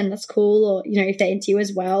the weekend. That's cool. Or, you know, if they're into you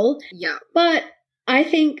as well. Yeah. But I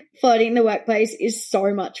think flirting in the workplace is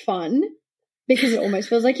so much fun because it almost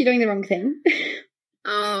feels like you're doing the wrong thing.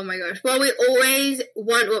 Oh my gosh. Well, we always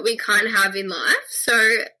want what we can't have in life, so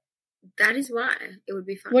that is why it would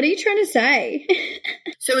be fun. What are you trying to say?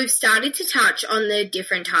 So we've started to touch on the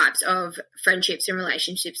different types of friendships and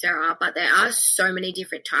relationships there are, but there are so many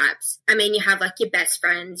different types. I mean, you have like your best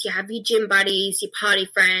friends, you have your gym buddies, your party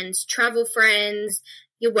friends, travel friends,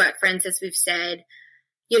 your work friends, as we've said,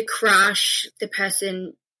 your crush, the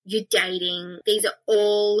person you're dating. These are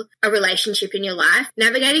all a relationship in your life.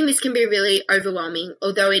 Navigating this can be really overwhelming,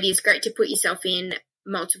 although it is great to put yourself in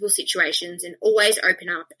multiple situations and always open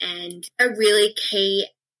up. And a really key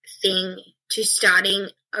thing to starting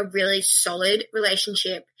a really solid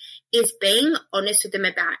relationship is being honest with them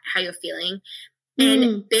about how you're feeling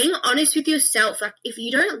and being honest with yourself. Like, if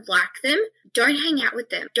you don't like them, don't hang out with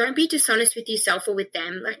them. Don't be dishonest with yourself or with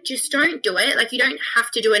them. Like, just don't do it. Like, you don't have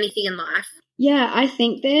to do anything in life. Yeah, I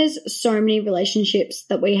think there's so many relationships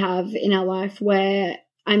that we have in our life where,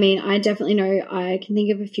 I mean, I definitely know I can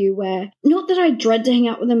think of a few where, not that I dread to hang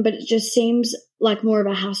out with them, but it just seems like more of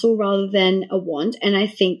a hassle rather than a want. And I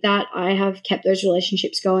think that I have kept those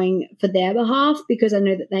relationships going for their behalf because I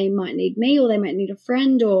know that they might need me or they might need a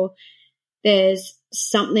friend, or there's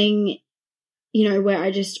something, you know, where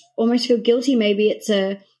I just almost feel guilty. Maybe it's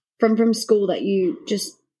from school that you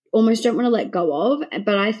just almost don't want to let go of.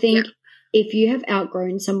 But I think if you have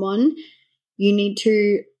outgrown someone, you need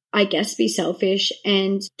to, I guess, be selfish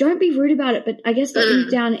and don't be rude about it, but I guess let them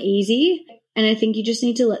down easy. And I think you just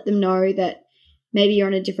need to let them know that maybe you're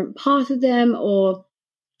on a different path with them, or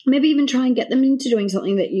maybe even try and get them into doing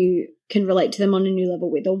something that you can relate to them on a new level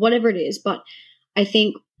with, or whatever it is. But I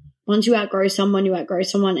think once you outgrow someone,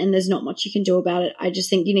 and there's not much you can do about it. I just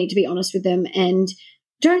think you need to be honest with them and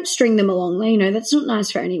don't string them along. You know, that's not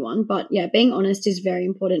nice for anyone. But yeah, being honest is very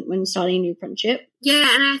important when starting a new friendship.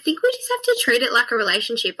 Yeah, and I think we just have to treat it like a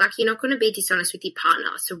relationship. Like, you're not going to be dishonest with your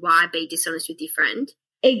partner, so why be dishonest with your friend?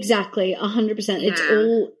 Exactly, 100%. Yeah.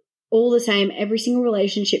 It's all the same. Every single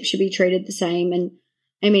relationship should be treated the same. And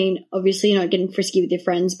I mean, obviously you're not getting frisky with your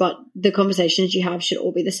friends, but the conversations you have should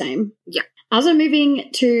all be the same. Yeah. As I'm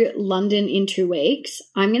moving to London in 2 weeks,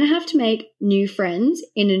 I'm going to have to make new friends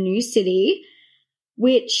in a new city,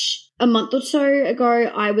 which a month or so ago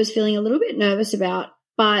I was feeling a little bit nervous about.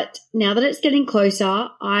 But now that it's getting closer,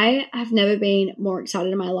 I have never been more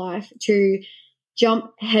excited in my life to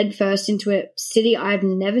jump headfirst into a city I've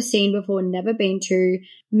never seen before, never been to,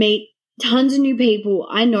 meet tons of new people.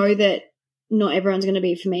 I know that not everyone's going to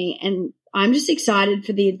be for me, and I'm just excited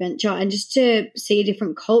for the adventure and just to see a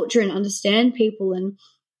different culture and understand people. And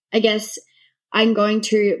I guess I'm going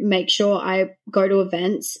to make sure I go to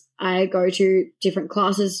events. I go to different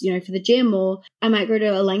classes, you know, for the gym, or I might go to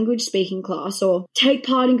a language speaking class or take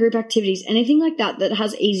part in group activities, anything like that that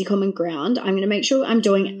has easy common ground. I'm going to make sure I'm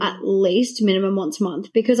doing at least minimum once a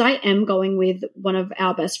month, because I am going with one of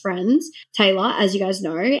our best friends, Taylor, as you guys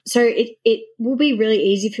know. So it will be really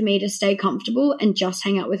easy for me to stay comfortable and just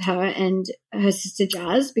hang out with her and her sister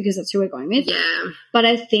Jazz, because that's who we're going with. Yeah. But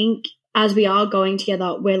I think as we are going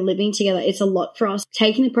together, we're living together, it's a lot for us,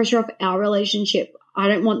 taking the pressure off our relationship. I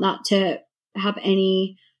don't want that to have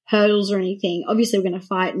any hurdles or anything. Obviously, we're going to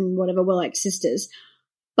fight and whatever. We're like sisters.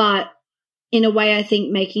 But in a way, I think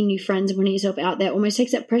making new friends and putting yourself out there almost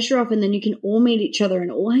takes that pressure off, and then you can all meet each other and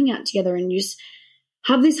all hang out together and just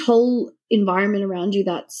have this whole environment around you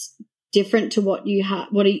that's different to what you have,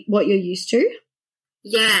 what you're used to.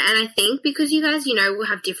 Yeah, and I think because you guys, you know, will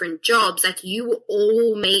have different jobs, like you will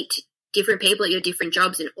all meet different people at your different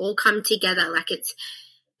jobs and all come together. Like,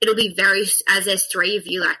 it'll be as there's three of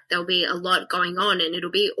you, like there'll be a lot going on and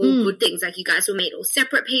it'll be all good things. Like you guys will meet all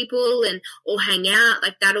separate people and all hang out.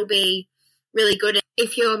 Like that'll be really good.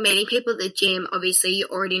 If you're meeting people at the gym, obviously you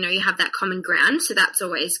already know you have that common ground, so that's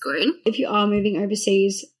always good. If you are moving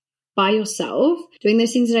overseas by yourself, doing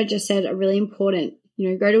those things that I just said are really important. You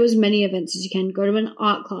know, go to as many events as you can, go to an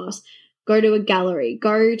art class, go to a gallery,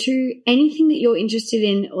 go to anything that you're interested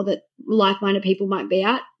in or that like-minded people might be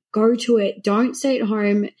at, go to it. Don't stay at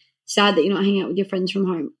home sad that you're not hanging out with your friends from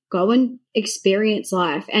home. Go and experience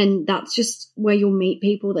life, and that's just where you'll meet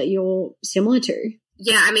people that you're similar to.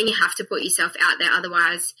 Yeah, I mean, you have to put yourself out there,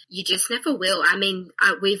 otherwise you just never will. I mean,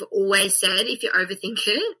 we've always said if you overthink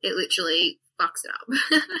it, it literally fucks it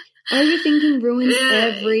up. Overthinking ruins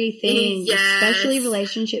everything, yes. Especially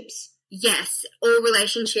relationships. Yes, all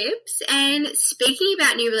relationships. And speaking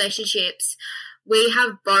about new relationships, we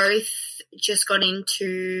have both just got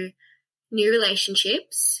into new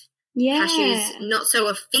relationships. Yeah. Cashu's not so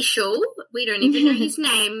official. We don't even know his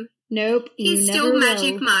name. Nope. He's still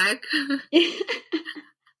Magic Mike. He's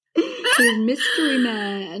Mystery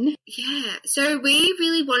Man. Yeah. So we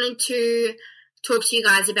really wanted to talk to you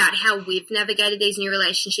guys about how we've navigated these new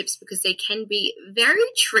relationships because they can be very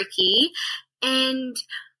tricky. And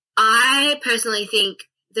I personally think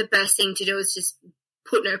the best thing to do is just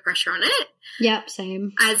put no pressure on it. Yep,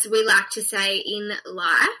 same. As we like to say in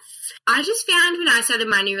life. I just found when I started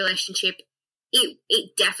my new relationship,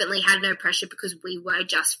 it definitely had no pressure because we were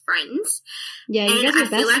just friends. Yeah, you guys are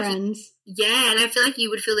best friends. Yeah, and I feel like you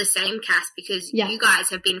would feel the same, Cass, because you guys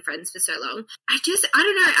have been friends for so long. I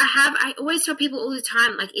don't know, I always tell people all the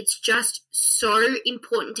time, like, it's just so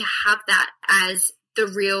important to have that as the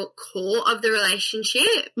real core of the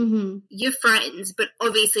relationship. Mm-hmm. You're friends, but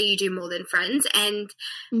obviously you do more than friends, and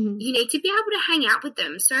you need to be able to hang out with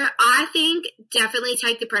them. So I think definitely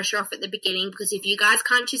take the pressure off at the beginning, because if you guys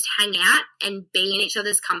can't just hang out and be in each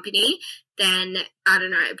other's company, then I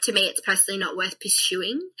don't know, to me it's personally not worth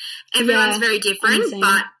pursuing. Everyone's very different,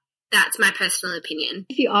 but that's my personal opinion.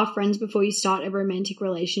 If you are friends before you start a romantic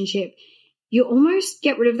relationship, you almost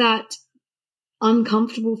get rid of that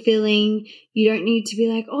uncomfortable feeling. You don't need to be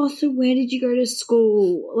like, oh, so where did you go to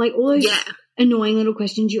school? Like all those annoying little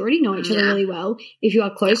questions. You already know each other really well. If you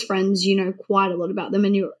are close friends, you know quite a lot about them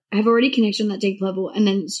and you have already connected on that deep level, and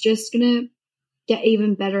then it's just going to get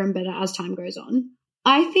even better and better as time goes on.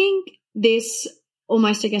 I think this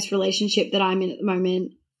almost, I guess, relationship that I'm in at the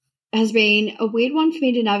moment has been a weird one for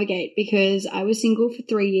me to navigate because I was single for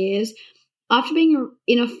 3 years after being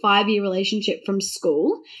in a 5-year relationship from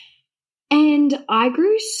school. And I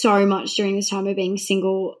grew so much during this time of being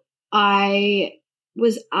single. I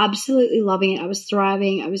was absolutely loving it. I was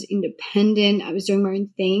thriving. I was independent. I was doing my own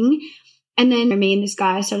thing. And then me and this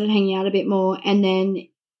guy started hanging out a bit more. And then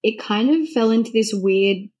it kind of fell into this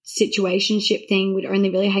weird situationship thing. We'd only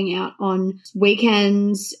really hang out on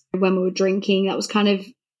weekends when we were drinking. That was kind of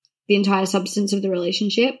the entire substance of the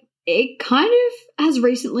relationship. It kind of has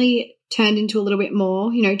recently turned into a little bit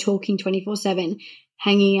more, you know, talking 24/7.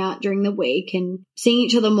 Hanging out during the week and seeing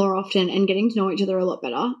each other more often and getting to know each other a lot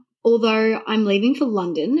better. Although I'm leaving for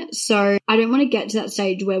London, so I don't want to get to that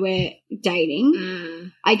stage where we're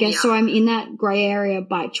dating. I guess so I'm in that grey area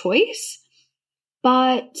by choice.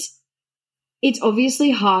 But it's obviously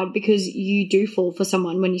hard because you do fall for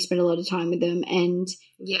someone when you spend a lot of time with them and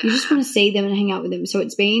you just want to see them and hang out with them. So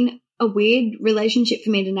it's been a weird relationship for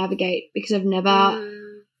me to navigate because I've never...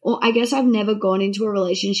 Or I guess I've never gone into a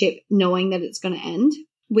relationship knowing that it's going to end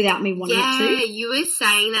without me wanting it to. Yeah, you were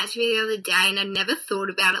saying that to me the other day and I never thought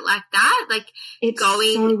about it like that. Like, it's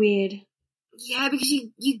so weird. Yeah, because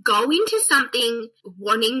you go into something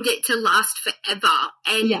wanting it to last forever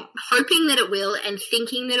and hoping that it will and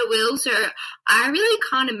thinking that it will. So I really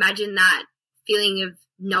can't imagine that feeling of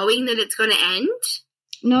knowing that it's going to end.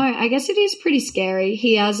 No, I guess it is pretty scary.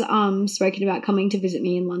 He has spoken about coming to visit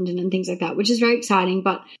me in London and things like that, which is very exciting.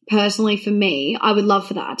 But personally for me, I would love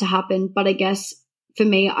for that to happen. But I guess for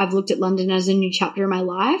me, I've looked at London as a new chapter in my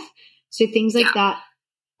life. So things like that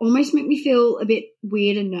almost make me feel a bit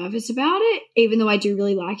weird and nervous about it, even though I do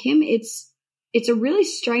really like him. It's a really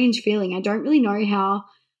strange feeling. I don't really know how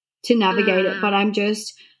to navigate it, but I'm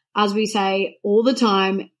just, as we say all the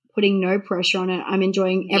time, putting no pressure on it. I'm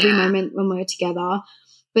enjoying every moment when we're together.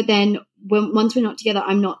 But then once we're not together,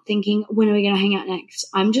 I'm not thinking, when are we going to hang out next?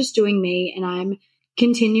 I'm just doing me and I'm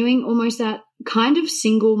continuing almost that kind of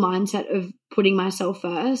single mindset of putting myself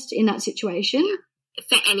first in that situation.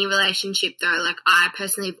 For any relationship though, like I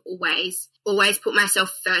personally have always put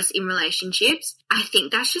myself first in relationships. I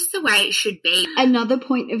think that's just the way it should be. Another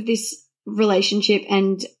point of this relationship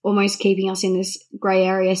and almost keeping us in this grey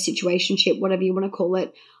area situationship, whatever you want to call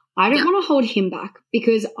it, I don't want to hold him back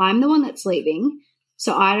because I'm the one that's leaving.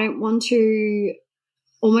 So I don't want to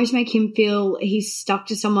almost make him feel he's stuck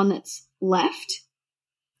to someone that's left.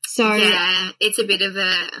 So yeah, it's a bit of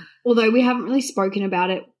a... Although we haven't really spoken about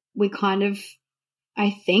it, we kind of,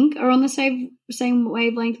 I think, are on the same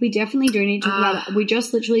wavelength. We definitely do need to talk about it. We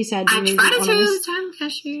just literally said... I try to tell you all the time,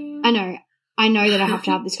 Cashew. I know that I have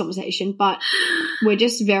to have this conversation, but we're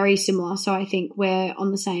just very similar. So I think we're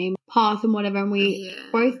on the same path and whatever, and we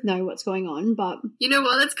both know what's going on. But you know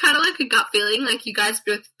what? It's kind of like a gut feeling. Like you guys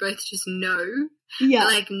both just know. Yeah.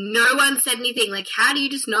 Like no one said anything. Like how do you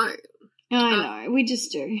just know? I know. We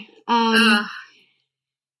just do.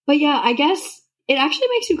 But yeah, I guess it actually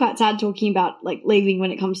makes me quite sad talking about like leaving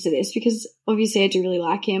when it comes to this because obviously I do really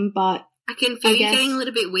like him, but I can feel you getting a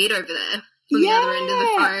little bit weird over there. From the other end of the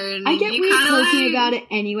phone. I get weird talking about it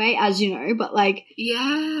anyway, as you know, but like,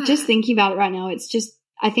 just thinking about it right now, it's just,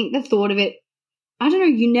 I think the thought of it, I don't know,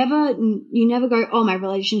 you never go, oh, my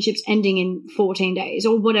relationship's ending in 14 days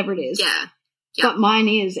or whatever it is. Yeah. But mine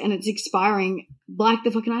is, and it's expiring like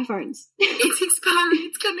the fucking iPhones. It's expiring.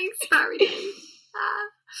 It's got an expiry date.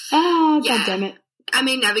 God damn it. I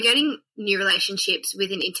mean, navigating new relationships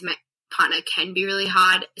with an intimate partner can be really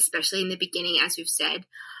hard, especially in the beginning, as we've said.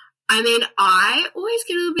 I mean, I always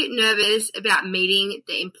get a little bit nervous about meeting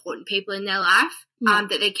the important people in their life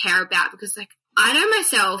that they care about because, like, I know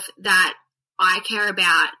myself that I care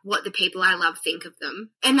about what the people I love think of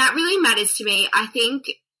them. And that really matters to me. I think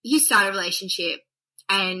you start a relationship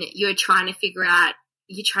and you're trying to figure out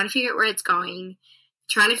where it's going,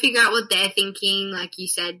 trying to figure out what they're thinking. Like you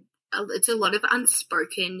said, there's a lot of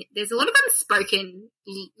unspoken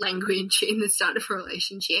language in the start of a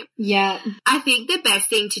relationship. Yeah. I think the best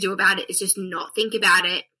thing to do about it is just not think about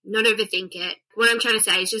it, not overthink it. What I'm trying to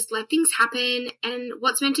say is just let things happen and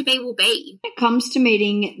what's meant to be will be. When it comes to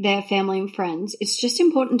meeting their family and friends, it's just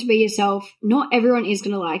important to be yourself. Not everyone is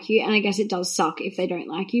going to like you, and I guess it does suck if they don't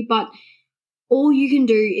like you, but all you can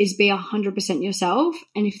do is be 100% yourself,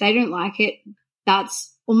 and if they don't like it,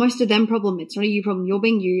 that's almost a them problem. It's not a you problem. You're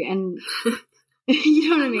being you, and you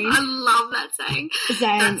know what I mean? I love that saying.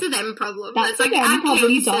 That's a them problem. That's like a them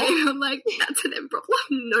problem, doll. I'm like, that's a them problem,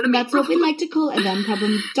 not a me That's problem. what we like to call a them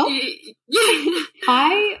problem, doll. Yeah.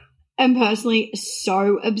 I am personally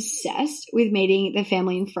so obsessed with meeting their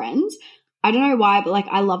family and friends. I don't know why, but like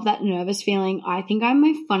I love that nervous feeling. I think I'm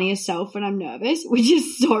my funniest self when I'm nervous, which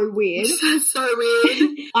is so weird. That's so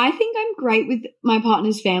weird. I think I'm great with my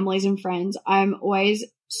partner's families and friends. I'm always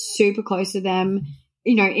super close to them.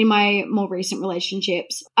 You know, in my more recent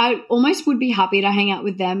relationships, I almost would be happy to hang out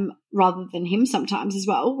with them rather than him sometimes as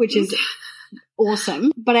well, which is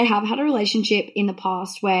awesome. But I have had a relationship in the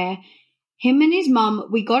past where him and his mum,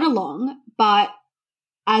 we got along, but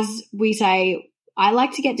as we say, I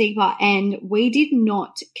like to get deeper, and we did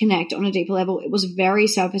not connect on a deeper level. It was a very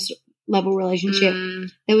surface level relationship.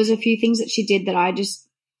 There was a few things that she did that I just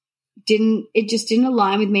didn't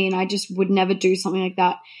align with me, and I just would never do something like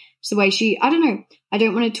that. It's the way I don't know. I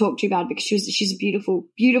don't want to talk too bad because she's a beautiful,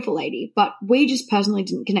 beautiful lady, but we just personally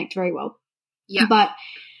didn't connect very well. Yeah. But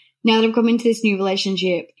now that I've come into this new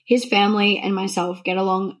relationship, his family and myself get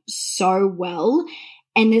along so well.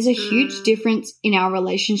 And there's a huge difference in our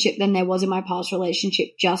relationship than there was in my past relationship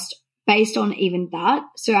just based on even that.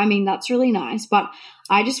 So, I mean, that's really nice. But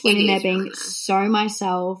I just went in there being so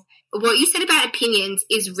myself. What you said about opinions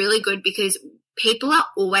is really good because people are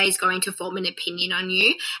always going to form an opinion on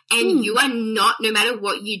you, and you are not, no matter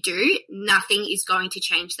what you do, nothing is going to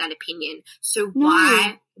change that opinion. So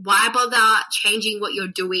why bother changing what you're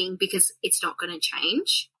doing because it's not going to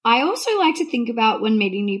change? I also like to think about when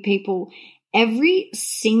meeting new people, every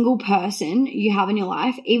single person you have in your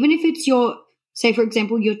life, even if it's say for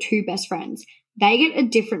example, your two best friends, they get a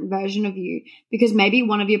different version of you because maybe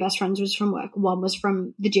one of your best friends was from work, one was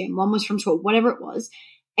from the gym, one was from school, whatever it was.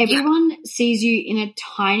 Everyone sees you in a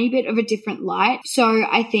tiny bit of a different light. So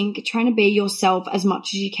I think trying to be yourself as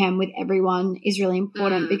much as you can with everyone is really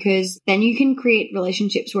important because then you can create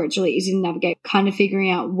relationships where it's really easy to navigate, kind of figuring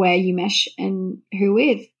out where you mesh and who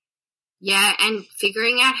with. Yeah, and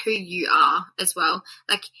figuring out who you are as well.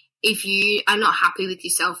 Like if you are not happy with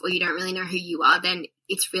yourself or you don't really know who you are, then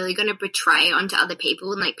it's really going to betray onto other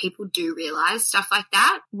people, and like people do realize stuff like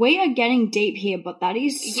that. We are getting deep here, but that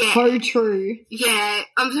is so true. Yeah,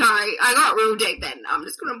 I'm sorry. I got real deep then. I'm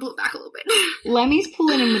just going to pull it back a little bit. Lemmy's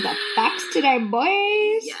pulling in with the facts today,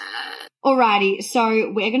 boys. Yeah. Alrighty,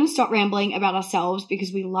 so we're going to stop rambling about ourselves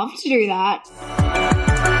because we love to do that.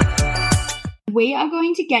 We are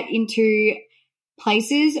going to get into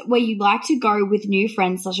places where you like to go with new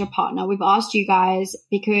friends / a partner. We've asked you guys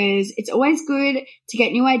because it's always good to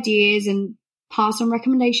get new ideas and pass on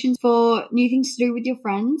recommendations for new things to do with your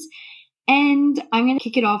friends. And I'm going to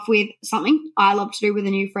kick it off with something I love to do with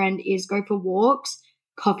a new friend is go for walks,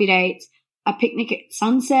 coffee dates, a picnic at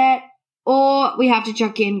sunset, or we have to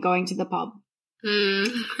chuck in going to the pub.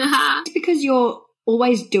 It's because you're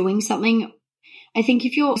always doing something. I think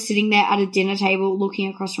if you're sitting there at a dinner table looking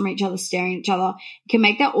across from each other, staring at each other, it can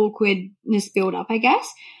make that awkwardness build up, I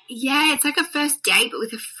guess. Yeah, it's like a first date but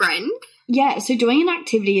with a friend. Yeah, so doing an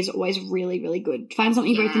activity is always really, really good. Find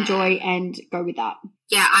something you both enjoy and go with that.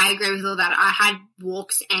 Yeah, I agree with all that. I had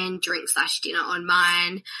walks and drink / dinner on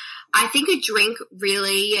mine. I think a drink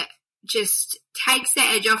really just takes the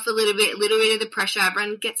edge off a little bit of the pressure.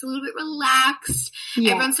 Everyone gets a little bit relaxed.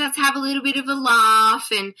 Yeah. Everyone starts to have a little bit of a laugh,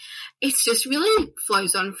 and it's just really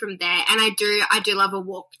flows on from there. And I do love a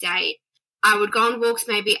walk date. I would go on walks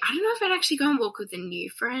maybe. I don't know if I'd actually go and walk with a new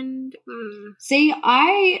friend. See,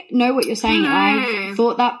 I know what you're saying. I've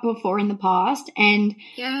thought that before in the past, and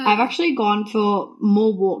I've actually gone for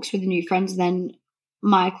more walks with new friends than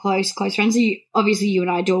my close friends. So obviously you and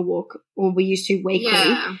I do a walk, or we used to weekly.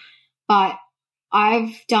 Yeah. But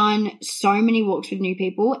I've done so many walks with new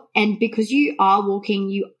people, and because you are walking,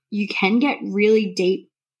 you can get really deep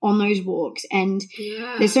on those walks, and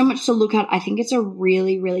there's so much to look at. I think it's a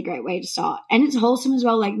really, really great way to start, and it's wholesome as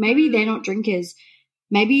well. Like maybe they're not drinkers.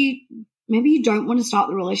 Maybe you don't want to start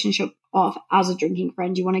the relationship off as a drinking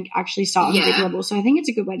friend. You want to actually start on a big level. So I think it's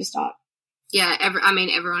a good way to start. Yeah,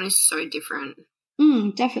 everyone is so different.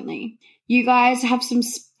 Definitely. You guys have some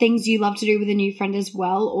things you love to do with a new friend as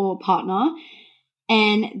well, or partner,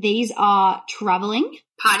 and these are traveling.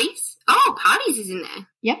 Parties? Oh, parties is in there.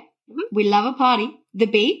 Yep. Mm-hmm. We love a party. The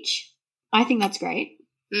beach. I think that's great.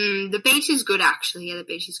 The beach is good, actually. Yeah, the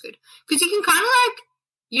beach is good. Because you can kind of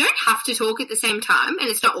you don't have to talk at the same time, and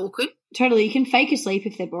it's not awkward. Totally. You can fake asleep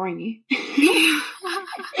if they're boring you. Yeah.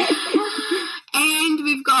 And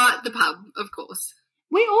we've got the pub, of course.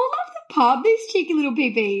 We all love the pub, these cheeky little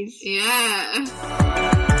peepees. Yeah.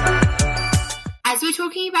 As we're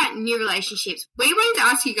talking about new relationships, we wanted to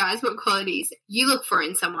ask you guys what qualities you look for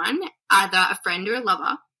in someone, either a friend or a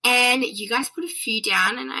lover. And you guys put a few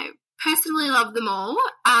down, and I personally love them all.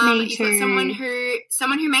 Me too. You've got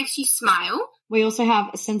someone who makes you smile. We also have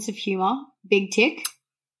a sense of humour, big tick.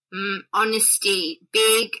 Honesty,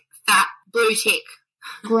 big, fat, blue tick.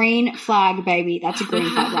 Green flag, baby. That's a green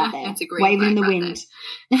flag right there. That's a green waving flag in the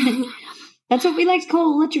wind. That's what we like to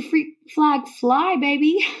call let your freak flag fly,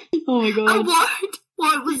 baby. Oh, my God.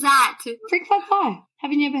 What was that? Freak flag fly.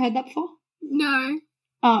 Have you never heard that before? No.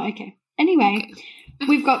 Oh, okay. Anyway,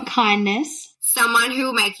 we've got kindness. Someone who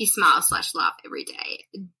will make you smile / laugh every day.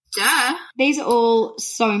 Duh. These are all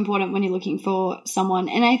so important when you're looking for someone.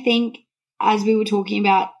 And I think as we were talking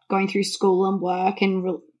about going through school and work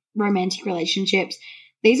and romantic relationships,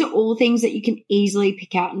 these are all things that you can easily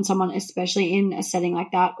pick out in someone, especially in a setting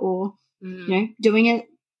like that, or doing it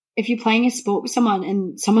if you're playing a sport with someone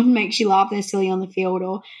and someone makes you laugh, they're silly on the field,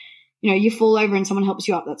 or you fall over and someone helps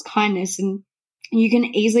you up. That's kindness, and you can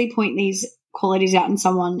easily point these qualities out in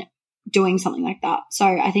someone doing something like that. So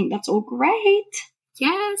I think that's all great.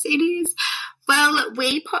 Yes, it is. Well,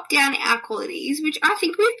 we popped down our qualities, which I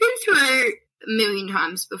think we've been through a million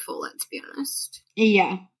times before, let's be honest.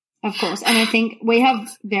 Yeah. Of course. And I think we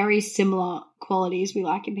have very similar qualities we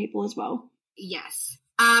like in people as well. Yes.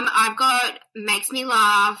 I've got makes me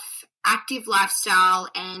laugh, active lifestyle,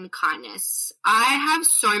 and kindness. I have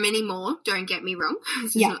so many more, don't get me wrong.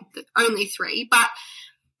 This is not only 3, but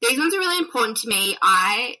these ones are really important to me.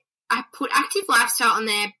 I put active lifestyle on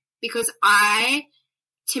there because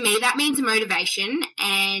to me, that means motivation,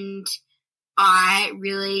 and I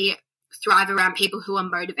really thrive around people who are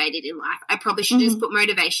motivated in life. I probably should just put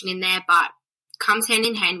motivation in there, but comes hand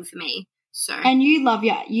in hand with me. So, and you love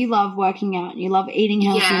working out, and you love eating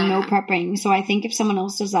healthy and meal prepping. So I think if someone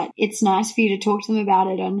else does that, it's nice for you to talk to them about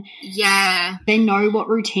it, and they know what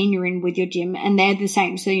routine you're in with your gym, and they're the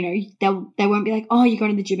same. So they won't be like, oh, you're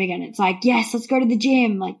going to the gym again. It's like, yes, let's go to the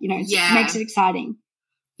gym. It makes it exciting.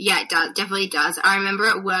 Yeah, it does. Definitely does. I remember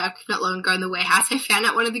at work not long ago in the warehouse, I found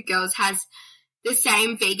out one of the girls has the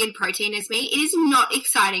same vegan protein as me. It is not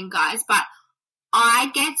exciting, guys, but I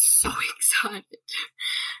get so excited.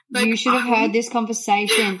 You should have heard this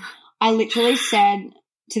conversation. I literally said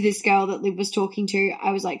to this girl that Liv was talking to,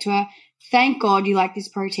 I was like to her, thank God you like this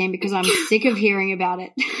protein because I'm sick of hearing about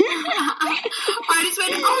it. I just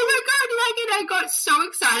went, oh my God, I got so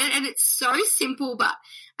excited, and it's so simple, but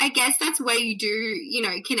I guess that's where you do, you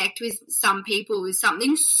know, connect with some people with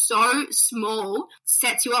something so small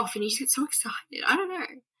sets you off and you just get so excited. I don't know.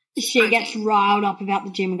 She gets riled up about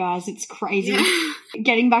the gym, guys. It's crazy. Yeah.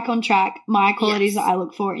 Getting back on track, my qualities that I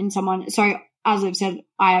look for in someone. So as I've said,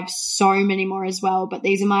 I have so many more as well, but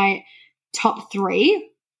these are my top 3.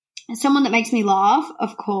 Someone that makes me laugh,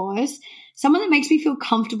 of course. Someone that makes me feel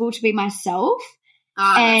comfortable to be myself.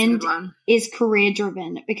 And is career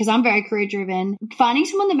driven, because I'm very career driven. Finding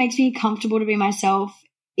someone that makes me comfortable to be myself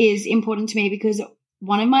is important to me, because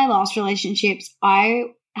one of my last relationships, I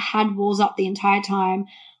had walls up the entire time.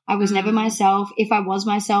 I was never myself. If I was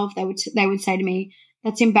myself, they would say to me,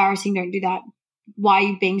 "That's embarrassing. Don't do that. Why are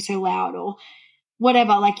you being so loud?" Or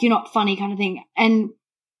whatever, like, you're not funny kind of thing. And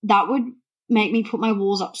that would make me put my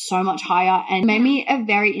walls up so much higher and made me a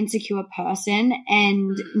very insecure person.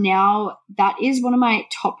 And now that is one of my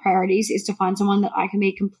top priorities, is to find someone that I can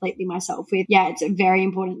be completely myself with. Yeah, it's very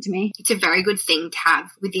important to me. It's a very good thing to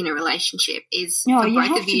have within a relationship, is for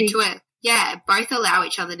both of you both allow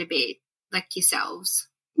each other to be like yourselves.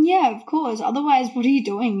 Yeah, of course. Otherwise, what are you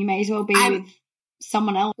doing? You may as well be with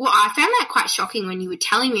someone else. Well, I found that quite shocking when you were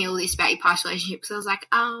telling me all this about your past relationships. I was like,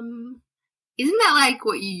 isn't that like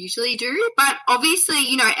what you usually do? But obviously,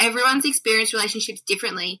 you know, everyone's experienced relationships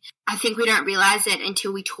differently. I think we don't realize it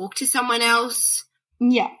until we talk to someone else.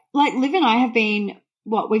 Yeah. Like Liv and I have been,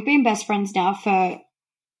 we've been best friends now for,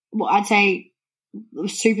 I'd say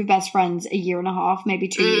super best friends, 1.5 years, maybe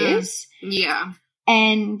 2 years. Yeah.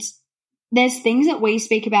 And there's things that we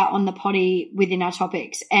speak about on the potty within our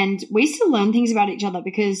topics, and we still learn things about each other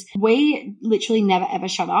because we literally never ever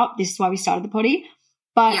shut up. This is why we started the potty.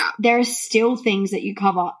 But there are still things that you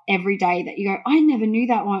cover every day that you go, I never knew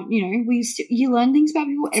that one. You know, you learn things about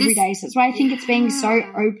people every day. So that's why I think it's being so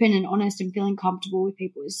open and honest and feeling comfortable with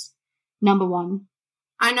people is number one.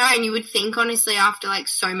 I know, and you would think, honestly, after like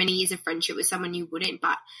so many years of friendship with someone, you wouldn't.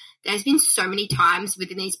 But there's been so many times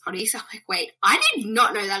within these potties, I'm like, wait, I did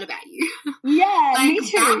not know that about you. Yeah, like, me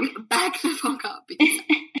too. Back the fuck up.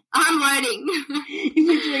 I'm learning.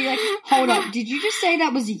 You're literally like, hold up, did you just say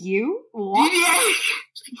that was you? What? Yeah.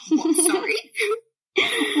 What, sorry?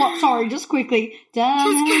 What, sorry, just quickly.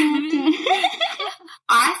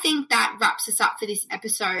 I think that wraps us up for this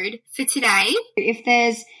episode for today. If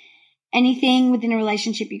there's anything within a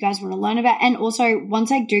relationship you guys want to learn about, and also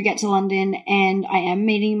once I do get to London and I am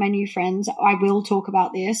meeting my new friends, I will talk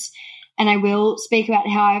about this and I will speak about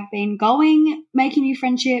how I've been making new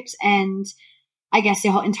friendships and I guess the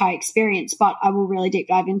whole entire experience, but I will really deep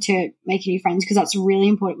dive into making new friends because that's really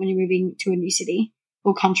important when you're moving to a new city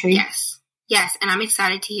or country. Yes, and I'm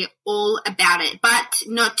excited to hear all about it, but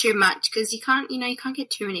not too much because you can't get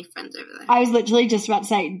too many friends over there. I was literally just about to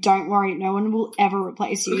say, don't worry, no one will ever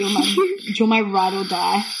replace you. You're my ride or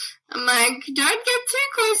die. I'm like, don't get too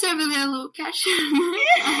close over there, little Cash.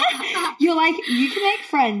 You're like, you can make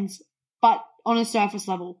friends, but on a surface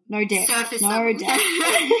level, no depth. Surface level. Depth.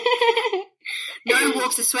 No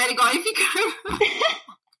walks, I swear to God, if you go.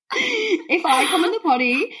 If I come in the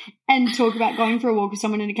potty and talk about going for a walk with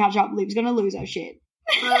someone and a catch up, Liv's going to lose her shit.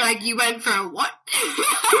 Like, you went for a what?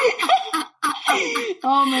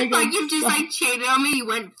 Oh, my God. Like, you've just, like, cheated on me. You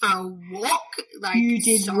went for a walk? Like, you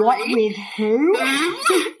did sorry. What with who?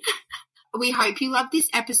 We hope you loved this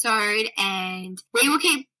episode, and we will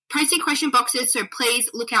keep posting question boxes, so please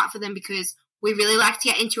look out for them because we really like to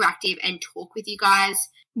get interactive and talk with you guys.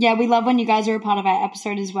 Yeah, we love when you guys are a part of our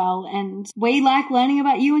episode as well, and we like learning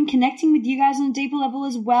about you and connecting with you guys on a deeper level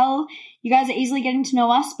as well. You guys are easily getting to know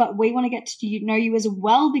us, but we want to get to know you as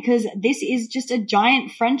well because this is just a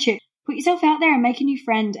giant friendship. Put yourself out there and make a new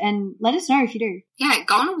friend and let us know if you do. Yeah,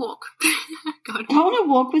 go on a walk. Go on a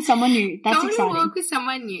walk with someone new. That's exciting. Go on a walk with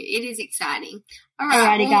someone new. It is exciting. All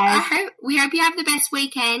right, Alrighty, guys. We hope you have the best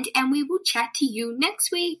weekend, and we will chat to you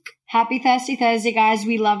next week. Happy Thirsty Thursday, guys.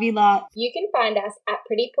 We love you lot. You can find us at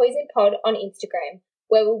Pretty Poison Pod on Instagram,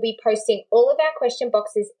 where we'll be posting all of our question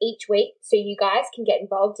boxes each week so you guys can get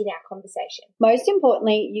involved in our conversation. Most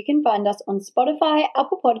importantly, you can find us on Spotify,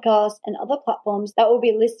 Apple Podcasts, and other platforms that will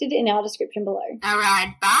be listed in our description below. All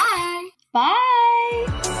right, bye.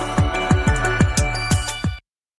 Bye.